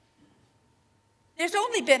 There's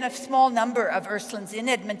only been a small number of Ursulines in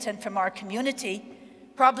Edmonton from our community.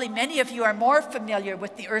 Probably many of you are more familiar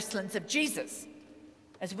with the Ursulines of Jesus.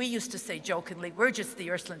 As we used to say jokingly, we're just the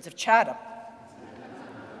Ursulines of Chatham.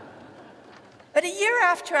 But a year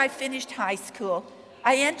after I finished high school,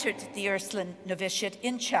 I entered the Ursuline novitiate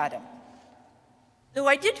in Chatham. Though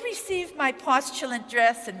I did receive my postulant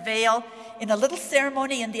dress and veil in a little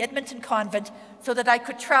ceremony in the Edmonton convent so that I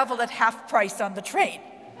could travel at half price on the train.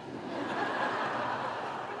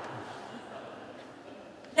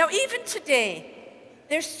 Now, even today,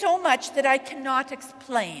 there's so much that I cannot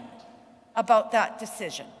explain about that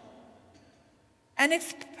decision. And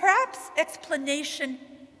perhaps explanation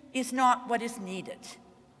is not what is needed.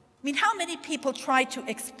 I mean, how many people try to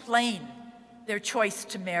explain their choice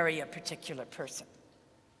to marry a particular person?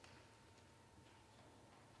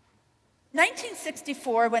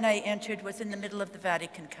 1964, when I entered, was in the middle of the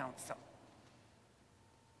Vatican Council.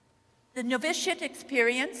 The novitiate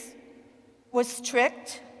experience was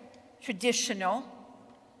strict, traditional,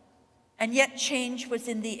 and yet change was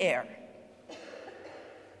in the air.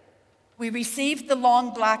 We received the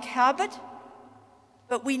long black habit,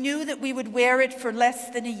 but we knew that we would wear it for less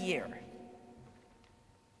than a year.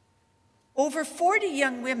 Over 40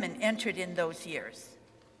 young women entered in those years.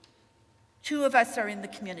 2 of us are in the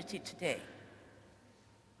community today.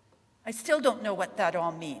 I still don't know what that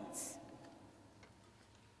all means.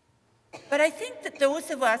 But I think that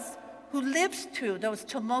those of us who lived through those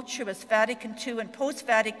tumultuous Vatican II and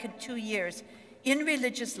post-Vatican II years in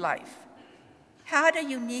religious life had a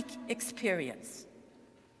unique experience.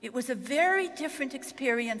 It was a very different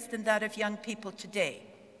experience than that of young people today.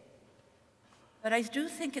 But I do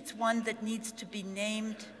think it's one that needs to be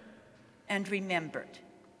named and remembered.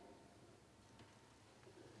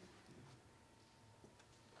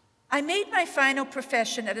 I made my final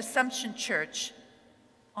profession at Assumption Church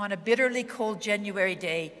on a bitterly cold January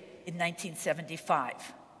day in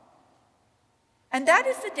 1975. And that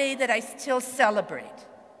is the day that I still celebrate,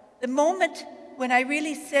 the moment when I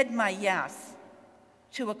really said my yes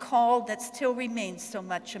to a call that still remains so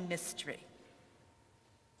much a mystery.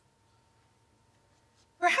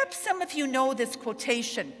 Perhaps some of you know this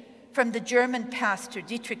quotation from the German pastor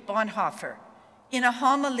Dietrich Bonhoeffer in a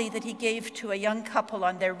homily that he gave to a young couple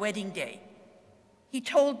on their wedding day. He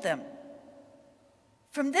told them,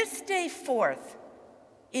 "From this day forth,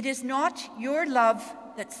 it is not your love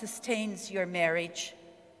that sustains your marriage,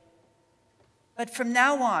 but from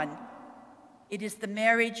now on, it is the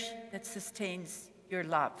marriage that sustains your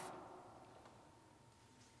love."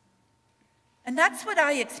 And that's what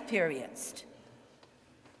I experienced.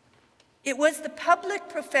 It was the public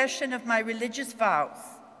profession of my religious vows,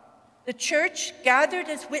 the church gathered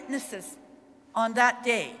as witnesses on that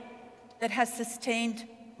day, that has sustained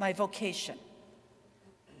my vocation.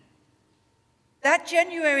 That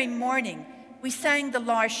January morning, we sang the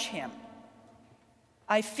L'Arche hymn.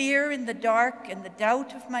 "I fear in the dark and the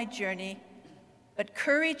doubt of my journey, but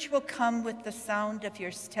courage will come with the sound of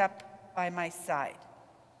your step by my side."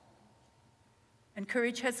 And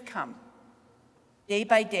courage has come, day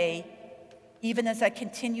by day, even as I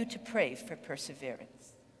continue to pray for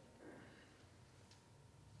perseverance.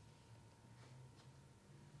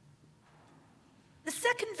 The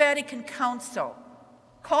Second Vatican Council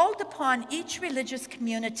called upon each religious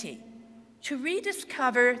community to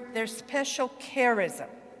rediscover their special charism.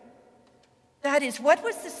 That is, what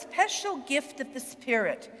was the special gift of the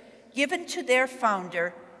Spirit given to their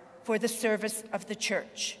founder for the service of the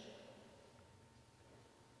Church?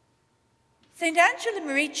 St. Angela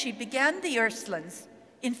Merici began the Ursulines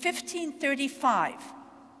in 1535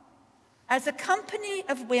 as a company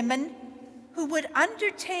of women who would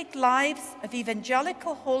undertake lives of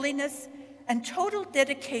evangelical holiness and total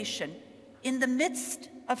dedication in the midst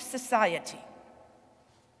of society.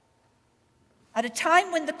 At a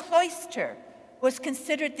time when the cloister was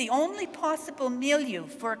considered the only possible milieu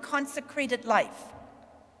for a consecrated life,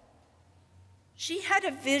 she had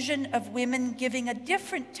a vision of women giving a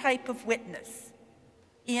different type of witness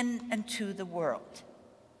in and to the world.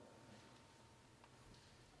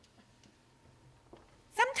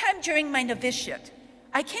 Sometime during my novitiate,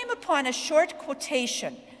 I came upon a short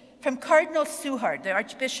quotation from Cardinal Suhard, the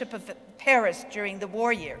Archbishop of Paris during the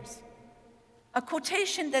war years, a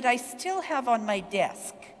quotation that I still have on my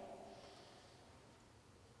desk.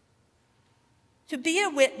 "To be a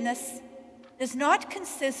witness does not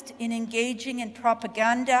consist in engaging in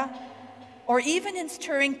propaganda or even in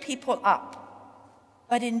stirring people up,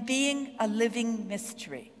 but in being a living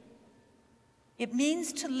mystery. It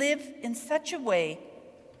means to live in such a way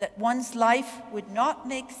that one's life would not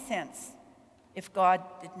make sense if God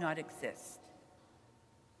did not exist."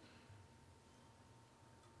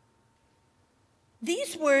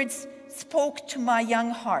 These words spoke to my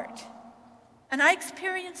young heart, and I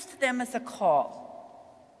experienced them as a call.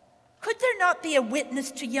 Could there not be a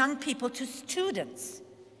witness to young people, to students,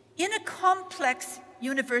 in a complex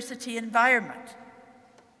university environment,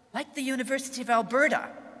 like the University of Alberta?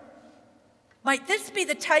 Might this be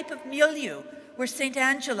the type of milieu where St.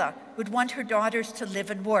 Angela would want her daughters to live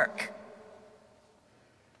and work?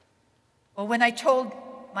 Well, when I told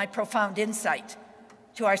my profound insight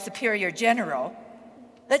to our Superior General,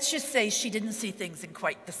 let's just say she didn't see things in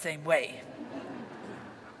quite the same way.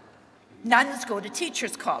 Nuns go to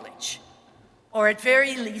teachers' college, or at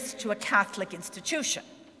very least to a Catholic institution.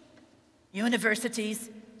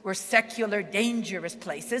 Universities were secular, dangerous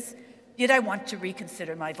places. Did I want to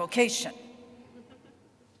reconsider my vocation?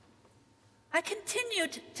 I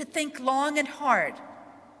continued to think long and hard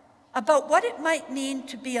about what it might mean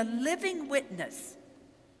to be a living witness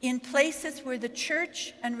in places where the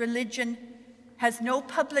church and religion has no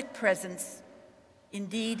public presence,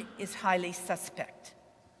 indeed is highly suspect.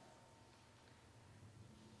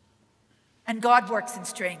 And God works in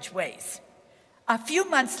strange ways. A few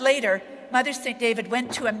months later, Mother St. David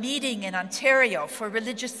went to a meeting in Ontario for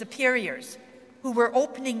religious superiors who were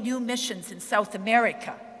opening new missions in South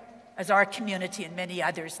America, as our community and many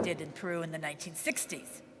others did in Peru in the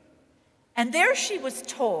 1960s. And there she was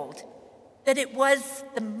told that it was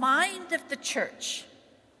the mind of the church,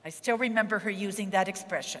 I still remember her using that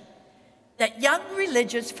expression, that young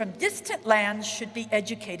religious from distant lands should be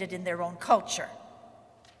educated in their own culture.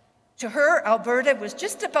 To her, Alberta was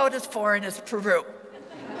just about as foreign as Peru.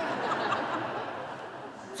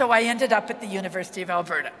 So I ended up at the University of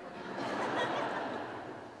Alberta.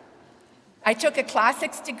 I took a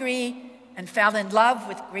classics degree and fell in love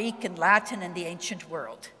with Greek and Latin and the ancient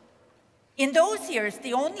world. In those years,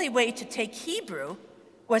 the only way to take Hebrew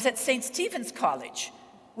was at St. Stephen's College,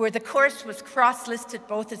 where the course was cross-listed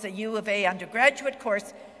both as a U of A undergraduate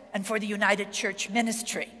course and for the United Church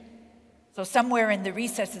ministry. So somewhere in the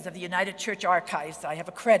recesses of the United Church archives, I have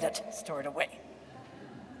a credit stored away.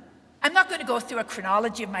 I'm not going to go through a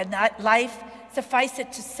chronology of my life. Suffice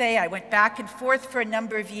it to say, I went back and forth for a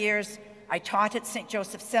number of years. I taught at St.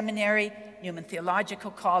 Joseph's Seminary, Newman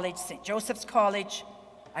Theological College, St. Joseph's College.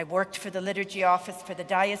 I worked for the liturgy office for the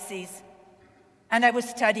diocese. And I was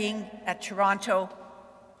studying at Toronto,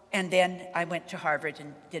 and then I went to Harvard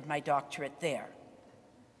and did my doctorate there.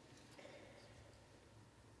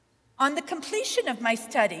 On the completion of my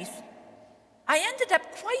studies, I ended up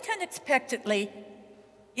quite unexpectedly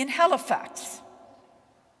in Halifax.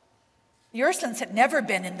 The Ursulines had never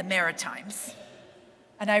been in the Maritimes,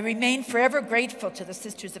 and I remain forever grateful to the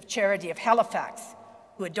Sisters of Charity of Halifax,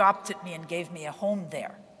 who adopted me and gave me a home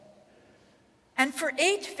there. And for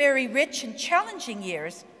 8 very rich and challenging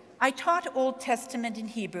years, I taught Old Testament and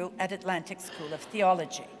Hebrew at Atlantic School of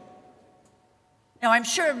Theology. Now, I'm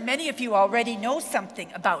sure many of you already know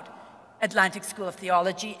something about Atlantic School of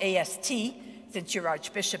Theology, AST, since your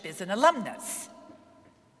Archbishop is an alumnus.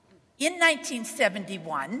 In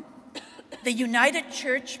 1971, the United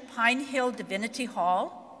Church Pine Hill Divinity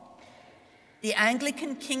Hall, the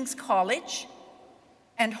Anglican King's College,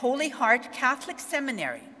 and Holy Heart Catholic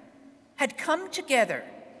Seminary had come together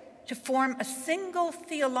to form a single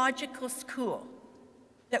theological school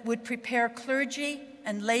that would prepare clergy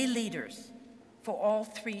and lay leaders for all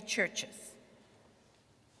 3 churches.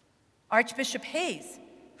 Archbishop Hayes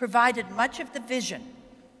provided much of the vision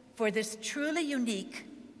for this truly unique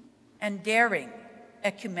and daring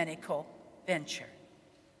ecumenical venture.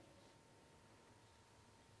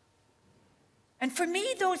 And for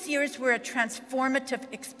me, those years were a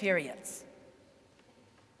transformative experience.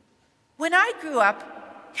 When I grew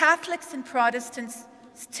up, Catholics and Protestants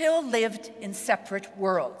still lived in separate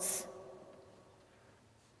worlds.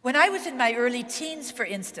 When I was in my early teens, for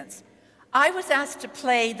instance, I was asked to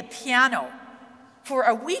play the piano for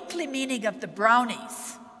a weekly meeting of the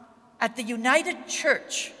Brownies at the United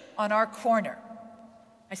Church on our corner.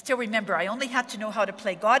 I still remember I only had to know how to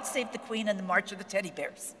play God Save the Queen and the March of the Teddy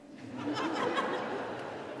Bears.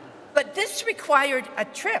 But this required a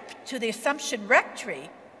trip to the Assumption Rectory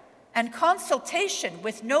and consultation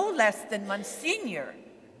with no less than Monsignor.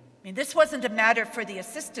 I mean, this wasn't a matter for the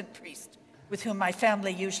assistant priest with whom my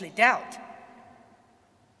family usually dealt.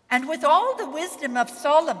 And with all the wisdom of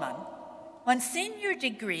Solomon, Monsignor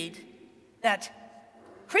decreed that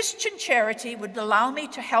Christian charity would allow me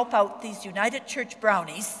to help out these United Church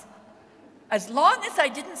Brownies as long as I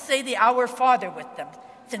didn't say the Our Father with them,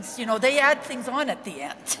 since, you know, they add things on at the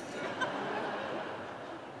end.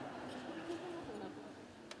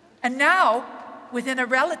 And now, within a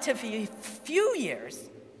relatively few years,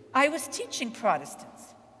 I was teaching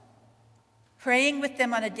Protestants, praying with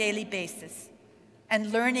them on a daily basis,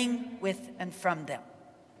 and learning with and from them.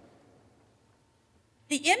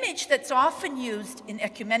 The image that's often used in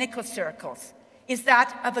ecumenical circles is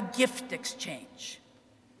that of a gift exchange,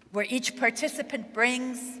 where each participant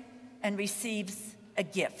brings and receives a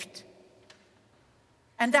gift.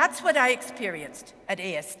 And that's what I experienced at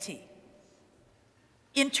AST.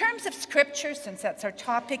 In terms of scripture, since that's our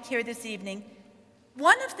topic here this evening,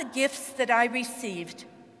 one of the gifts that I received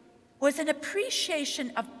was an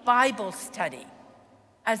appreciation of Bible study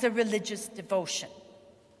as a religious devotion.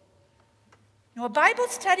 Now, a Bible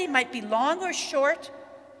study might be long or short.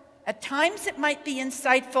 At times it might be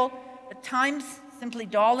insightful, at times simply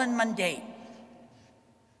dull and mundane.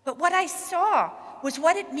 But what I saw was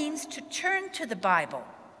what it means to turn to the Bible,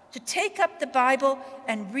 to take up the Bible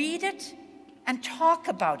and read it and talk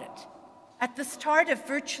about it at the start of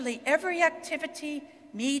virtually every activity,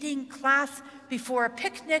 meeting, class, before a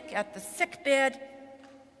picnic, at the sickbed,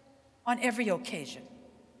 on every occasion.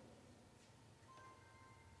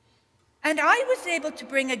 And I was able to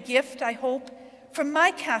bring a gift, I hope, from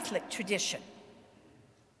my Catholic tradition.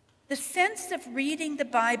 The sense of reading the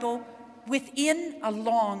Bible within a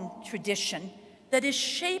long tradition that is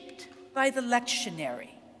shaped by the lectionary.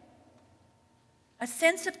 A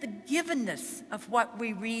sense of the givenness of what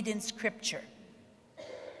we read in Scripture,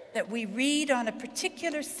 that we read on a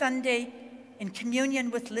particular Sunday in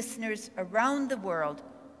communion with listeners around the world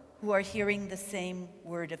who are hearing the same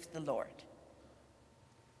word of the Lord.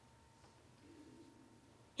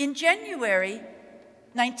 In January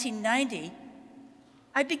 1990,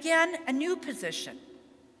 I began a new position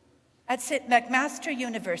at St. McMaster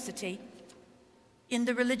University in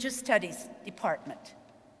the Religious Studies Department.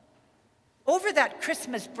 Over that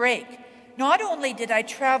Christmas break, not only did I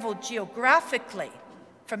travel geographically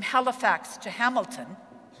from Halifax to Hamilton,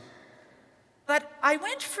 but I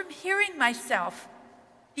went from hearing myself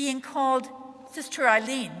being called Sister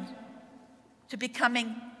Eileen to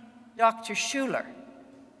becoming Dr. Schuler.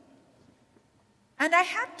 And I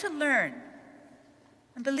had to learn,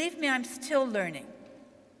 and believe me, I'm still learning,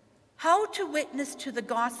 how to witness to the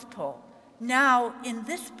gospel now in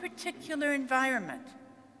this particular environment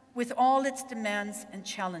with all its demands and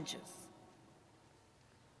challenges.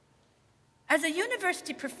 As a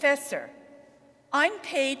university professor, I'm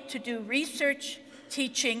paid to do research,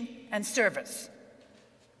 teaching, and service.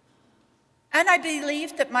 And I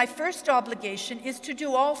believe that my first obligation is to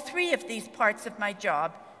do all three of these parts of my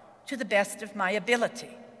job to the best of my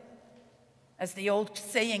ability. As the old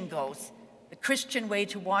saying goes, the Christian way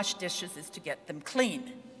to wash dishes is to get them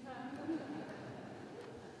clean.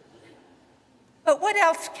 But what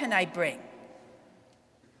else can I bring?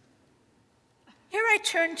 Here I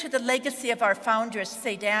turn to the legacy of our foundress,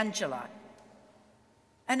 St. Angela,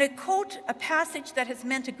 and I quote a passage that has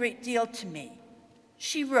meant a great deal to me.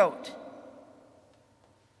 She wrote,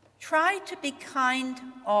 "Try to be kind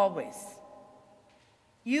always.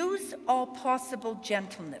 Use all possible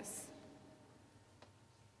gentleness.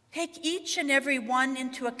 Take each and every one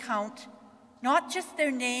into account, not just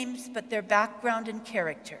their names, but their background and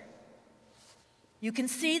character. You can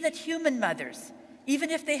see that human mothers,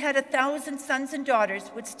 even if they had 1,000 sons and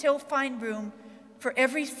daughters, would still find room for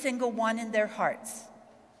every single one in their hearts,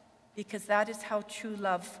 because that is how true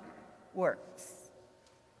love works."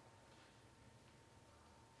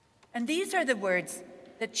 And these are the words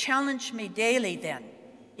that challenge me daily then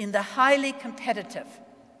in the highly competitive,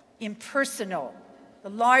 impersonal, the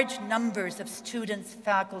large numbers of students,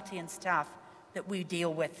 faculty, and staff that we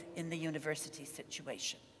deal with in the university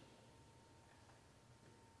situation.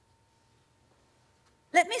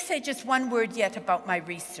 Let me say just one word yet about my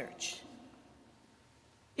research.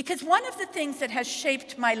 Because one of the things that has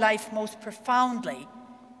shaped my life most profoundly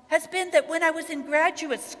has been that when I was in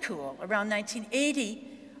graduate school around 1980,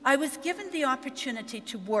 I was given the opportunity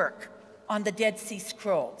to work on the Dead Sea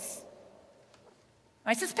Scrolls.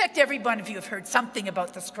 I suspect every one of you have heard something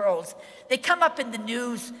about the scrolls. They come up in the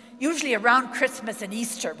news, usually around Christmas and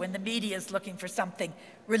Easter, when the media is looking for something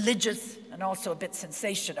religious and also a bit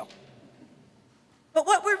sensational. But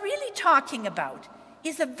what we're really talking about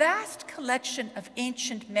is a vast collection of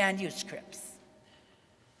ancient manuscripts,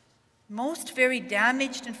 most very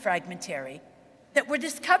damaged and fragmentary, that were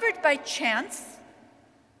discovered by chance,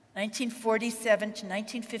 1947 to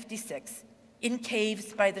 1956, in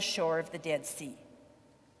caves by the shore of the Dead Sea.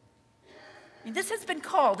 This has been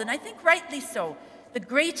called, and I think rightly so, the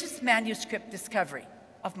greatest manuscript discovery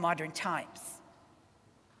of modern times.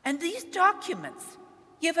 And these documents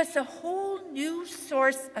give us a whole new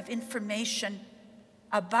source of information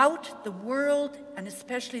about the world, and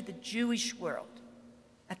especially the Jewish world,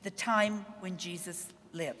 at the time when Jesus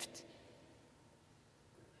lived.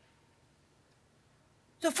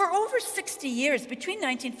 So for over 60 years, between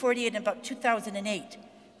 1948 and about 2008,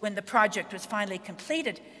 when the project was finally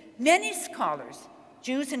completed, many scholars,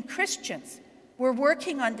 Jews and Christians, were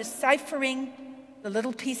working on deciphering the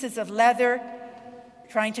little pieces of leather,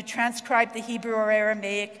 trying to transcribe the Hebrew or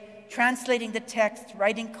Aramaic, translating the text,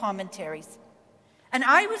 writing commentaries. And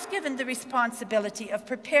I was given the responsibility of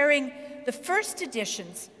preparing the first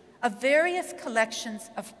editions of various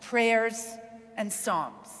collections of prayers and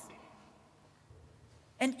psalms.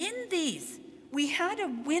 And in these, we had a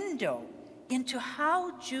window into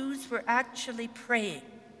how Jews were actually praying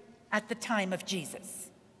at the time of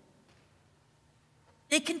Jesus.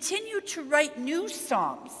 They continued to write new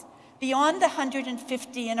psalms beyond the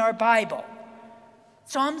 150 in our Bible,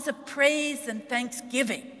 psalms of praise and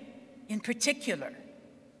thanksgiving in particular.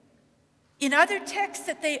 In other texts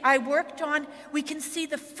that I worked on, we can see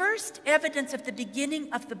the first evidence of the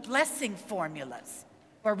beginning of the blessing formulas.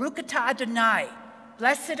 Baruch atah Adonai,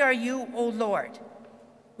 blessed are you, O Lord,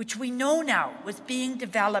 which we know now was being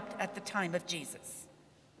developed at the time of Jesus.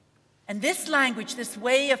 And this language, this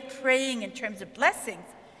way of praying in terms of blessings,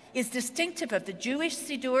 is distinctive of the Jewish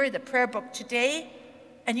Spendour, the prayer book today,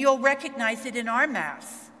 and you'll recognize it in our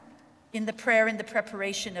Mass, in the prayer and the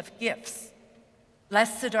preparation of gifts.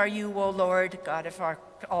 Blessed are you, O Lord, God of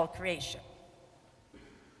all creation.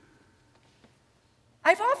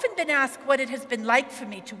 I've often been asked what it has been like for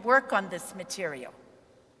me to work on this material.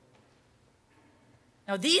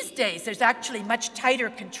 Now, these days, there's actually much tighter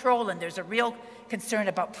control and there's a real concern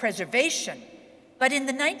about preservation. But in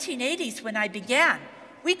the 1980s, when I began,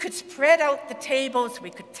 we could spread out the tables, we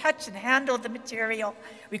could touch and handle the material,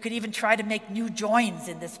 we could even try to make new joins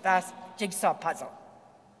in this vast jigsaw puzzle.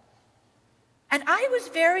 And I was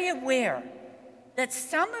very aware that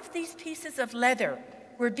some of these pieces of leather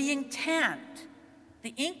were being tanned.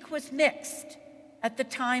 The ink was mixed at the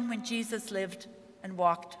time when Jesus lived and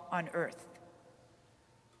walked on earth.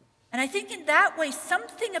 And I think in that way,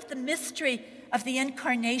 something of the mystery of the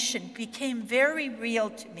incarnation became very real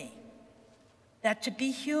to me. That to be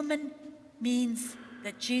human means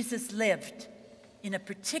that Jesus lived in a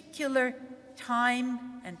particular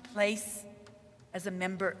time and place as a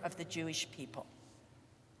member of the Jewish people.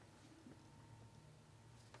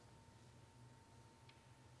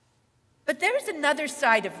 But there's another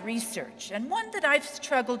side of research, and one that I've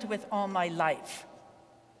struggled with all my life.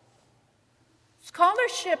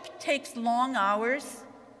 Scholarship takes long hours,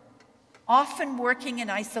 often working in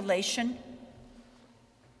isolation,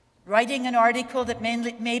 writing an article that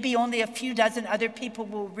maybe only a few dozen other people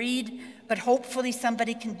will read, but hopefully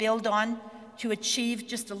somebody can build on to achieve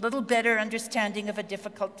just a little better understanding of a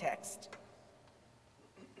difficult text.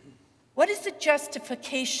 What is the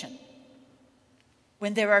justification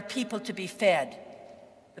when there are people to be fed,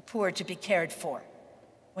 the poor to be cared for,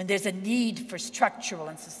 when there's a need for structural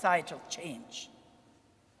and societal change?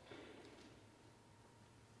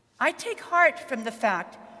 I take heart from the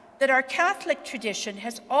fact that our Catholic tradition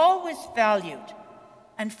has always valued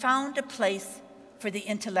and found a place for the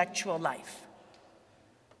intellectual life.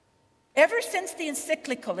 Ever since the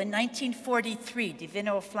encyclical in 1943,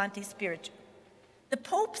 Divino Afflante Spiritu, the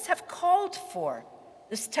popes have called for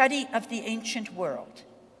the study of the ancient world,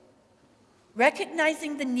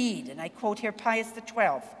 recognizing the need, and I quote here Pius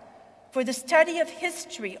XII, for the study of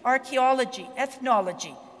history, archaeology,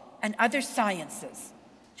 ethnology, and other sciences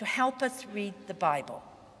to help us read the Bible.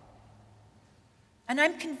 And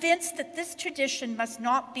I'm convinced that this tradition must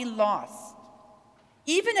not be lost,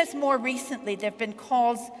 even as more recently there have been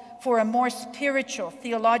calls for a more spiritual,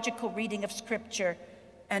 theological reading of Scripture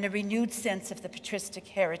and a renewed sense of the patristic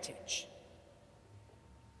heritage.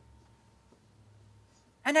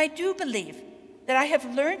 And I do believe that I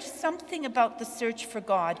have learned something about the search for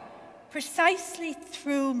God precisely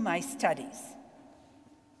through my studies.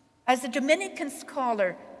 As the Dominican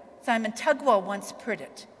scholar Simon Tugwell once put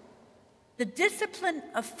it, the discipline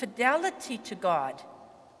of fidelity to God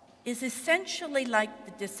is essentially like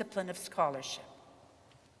the discipline of scholarship.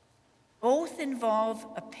 Both involve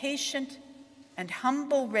a patient and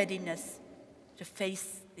humble readiness to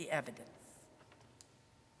face the evidence.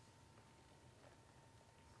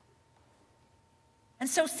 And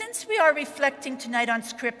so, since we are reflecting tonight on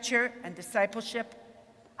Scripture and discipleship,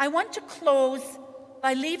 I want to close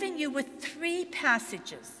by leaving you with 3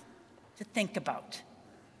 passages to think about.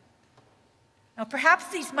 Now,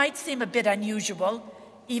 perhaps these might seem a bit unusual,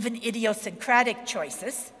 even idiosyncratic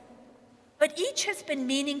choices, but each has been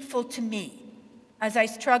meaningful to me as I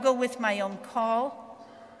struggle with my own call,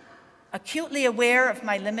 acutely aware of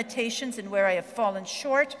my limitations and where I have fallen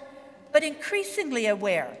short, but increasingly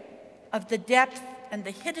aware of the depth and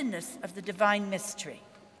the hiddenness of the divine mystery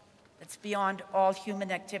that's beyond all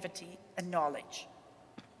human activity and knowledge.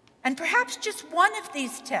 And perhaps just one of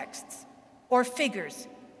these texts or figures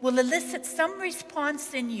will elicit some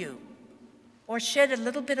response in you or shed a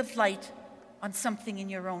little bit of light on something in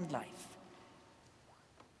your own life.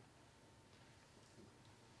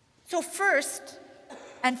 So first,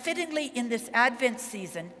 and fittingly in this Advent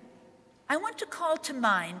season, I want to call to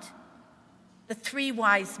mind the 3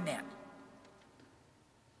 wise men.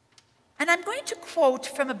 And I'm going to quote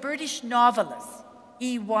from a British novelist,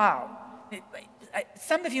 E. Wow.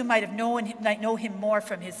 Some of you might know him more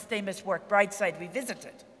from his famous work, Brideside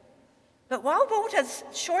Revisited. But Wow wrote a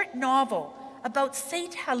short novel about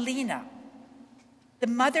Saint Helena, the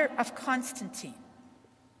mother of Constantine,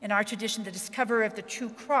 in our tradition, the discoverer of the true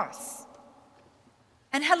cross.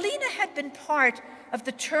 And Helena had been part of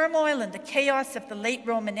the turmoil and the chaos of the late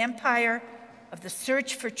Roman Empire, of the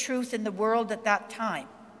search for truth in the world at that time.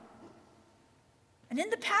 And in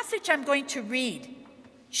the passage I'm going to read,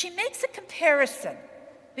 she makes a comparison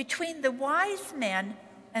between the wise men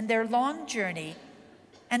and their long journey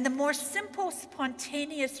and the more simple,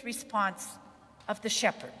 spontaneous response of the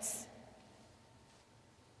shepherds.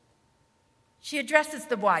 She addresses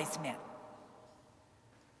the wise men.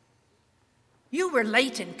 You were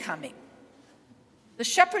late in coming. The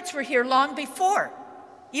shepherds were here long before.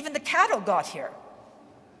 Even the cattle got here.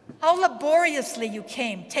 How laboriously you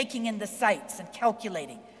came, taking in the sights and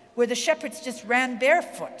calculating, where the shepherds just ran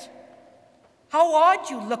barefoot. How odd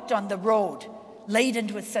you looked on the road,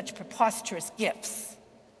 laden with such preposterous gifts.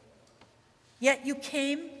 Yet you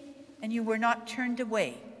came, and you were not turned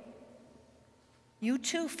away. You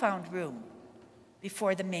too found room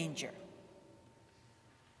before the manger.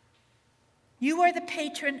 You are the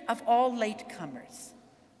patron of all latecomers,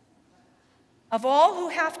 of all who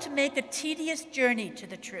have to make a tedious journey to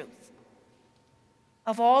the truth,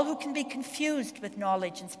 of all who can be confused with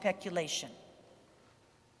knowledge and speculation,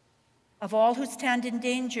 of all who stand in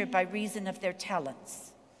danger by reason of their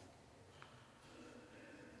talents.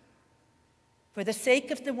 For the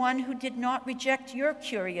sake of the one who did not reject your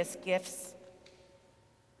curious gifts,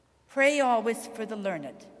 pray always for the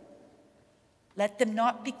learned. Let them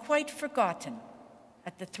not be quite forgotten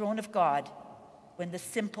at the throne of God when the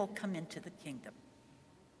simple come into the kingdom.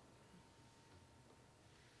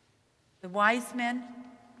 The wise men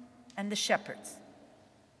and the shepherds,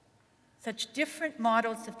 such different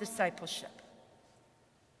models of discipleship.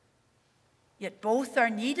 Yet both are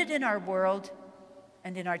needed in our world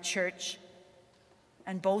and in our church,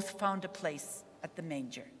 and both found a place at the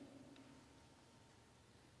manger.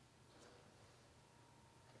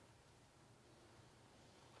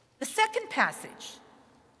 The second passage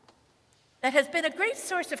that has been a great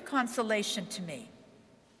source of consolation to me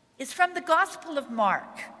is from the Gospel of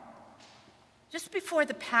Mark, just before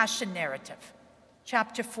the Passion narrative,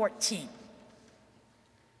 chapter 14.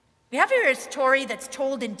 We have here a story that's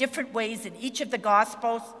told in different ways in each of the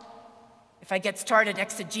Gospels. If I get started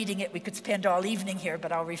exegeting it, we could spend all evening here,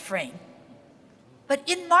 but I'll refrain. But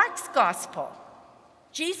in Mark's Gospel,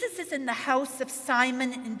 Jesus is in the house of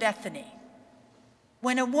Simon in Bethany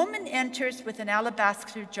when a woman enters with an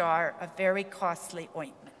alabaster jar of very costly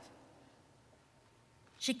ointment.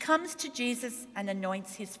 She comes to Jesus and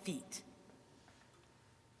anoints his feet.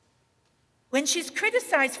 When she's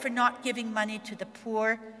criticized for not giving money to the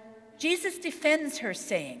poor, Jesus defends her,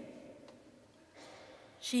 saying,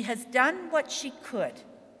 "She has done what she could.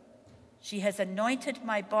 She has anointed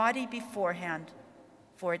my body beforehand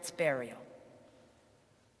for its burial."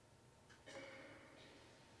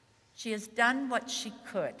 She has done what she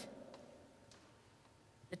could.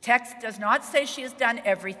 The text does not say she has done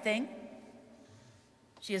everything.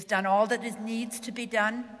 She has done all that needs to be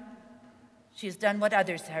done. She has done what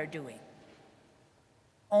others are doing.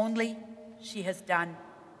 Only she has done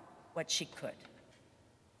what she could.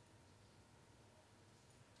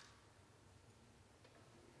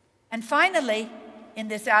 And finally, in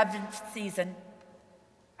this Advent season,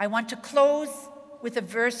 I want to close with a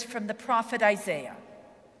verse from the prophet Isaiah.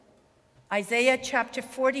 Isaiah chapter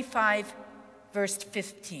 45, verse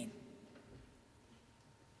 15.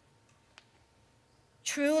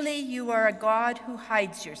 Truly you are a God who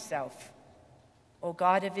hides yourself, O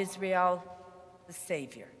God of Israel, the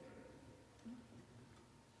Savior.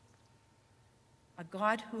 A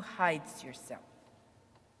God who hides yourself.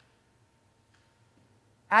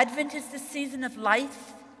 Advent is the season of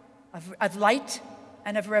life, of light,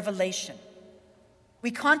 and of revelation.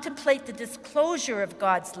 We contemplate the disclosure of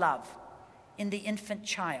God's love in the infant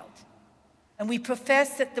child, and we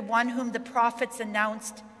profess that the one whom the prophets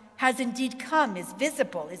announced has indeed come, is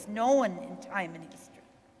visible, is known in time and history.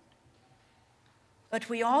 But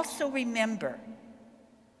we also remember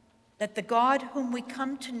that the God whom we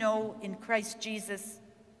come to know in Christ Jesus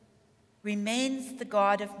remains the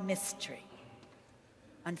God of mystery,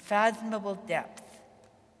 unfathomable depth,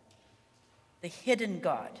 the hidden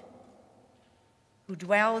God who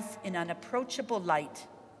dwells in unapproachable light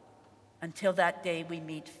until that day we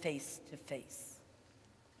meet face to face.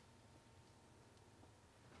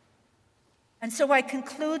 And so I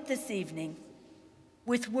conclude this evening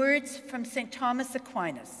with words from St. Thomas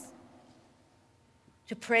Aquinas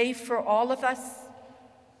to pray for all of us,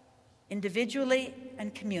 individually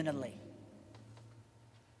and communally.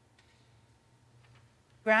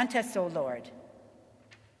 Grant us, O Lord,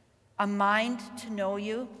 a mind to know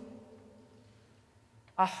you,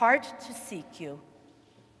 a heart to seek you,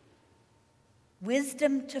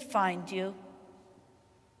 wisdom to find you,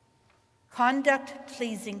 conduct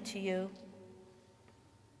pleasing to you,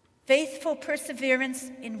 faithful perseverance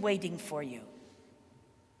in waiting for you,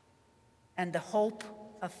 and the hope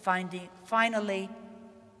of finally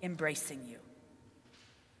embracing you.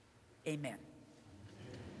 Amen.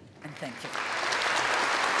 And thank you.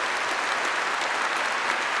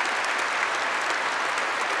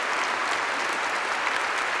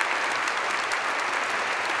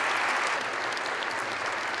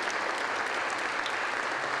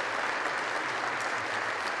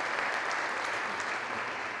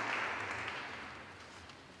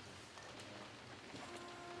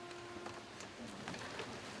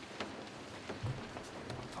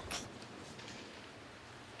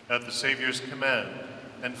 At the Savior's command,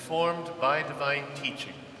 and formed by divine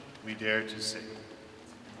teaching, we dare to say,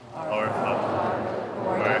 Our Father, who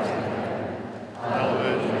art in heaven,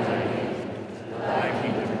 hallowed be thy name. Thy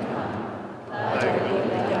kingdom come, thy will be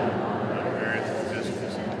done, on earth as it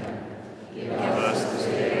is in heaven. Give us this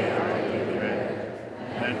day our daily bread,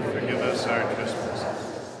 and forgive us our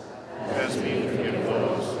trespasses, as we forgive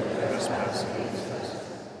those who trespass against us.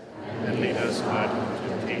 And lead us not into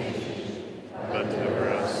temptation, but deliver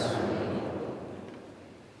us.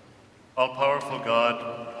 All-powerful God,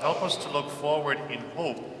 help us to look forward in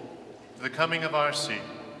hope to the coming of our Savior.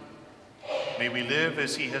 May we live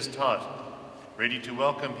as he has taught, ready to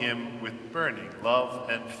welcome him with burning love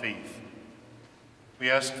and faith.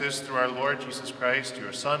 We ask this through our Lord Jesus Christ,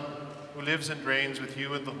 your Son, who lives and reigns with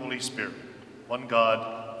you in the Holy Spirit, one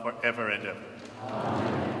God, forever and ever.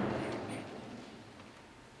 Amen.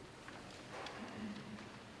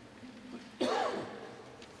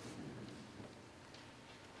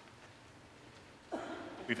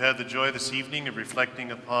 We've had the joy this evening of reflecting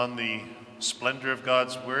upon the splendor of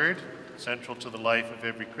God's Word, central to the life of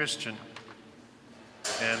every Christian.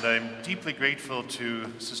 And I'm deeply grateful to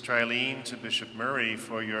Sister Eileen, to Bishop Murray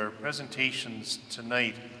for your presentations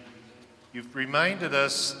tonight. You've reminded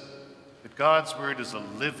us that God's Word is a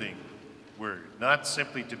living Word, not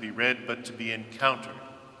simply to be read, but to be encountered.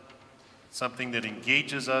 Something that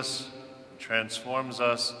engages us, transforms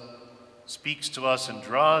us, speaks to us and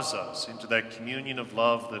draws us into that communion of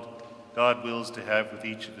love that God wills to have with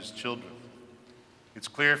each of his children. It's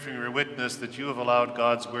clear from your witness that you have allowed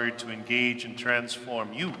God's Word to engage and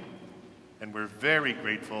transform you, and we're very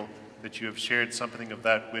grateful that you have shared something of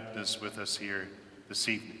that witness with us here this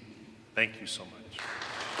evening. Thank you so much.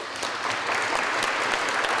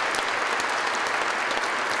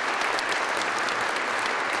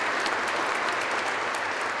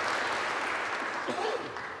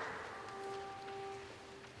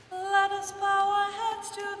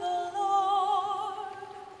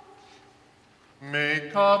 May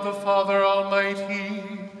God the Father Almighty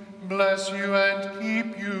bless you and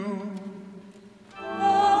keep you.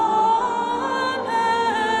 Amen,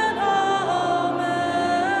 amen.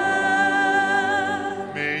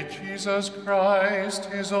 May Jesus Christ,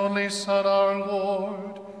 his only Son, our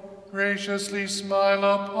Lord, graciously smile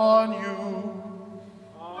upon you.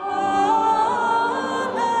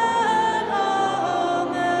 Amen,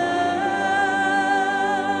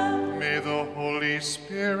 amen. May the Holy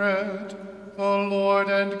Spirit, the Lord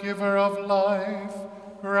and giver of life,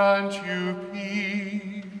 grant you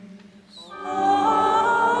peace.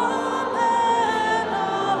 Amen,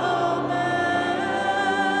 amen.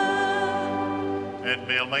 And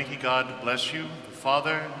may Almighty God bless you, the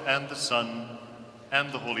Father and the Son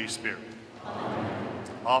and the Holy Spirit. Amen.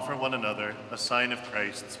 Offer one another a sign of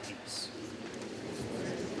Christ's peace.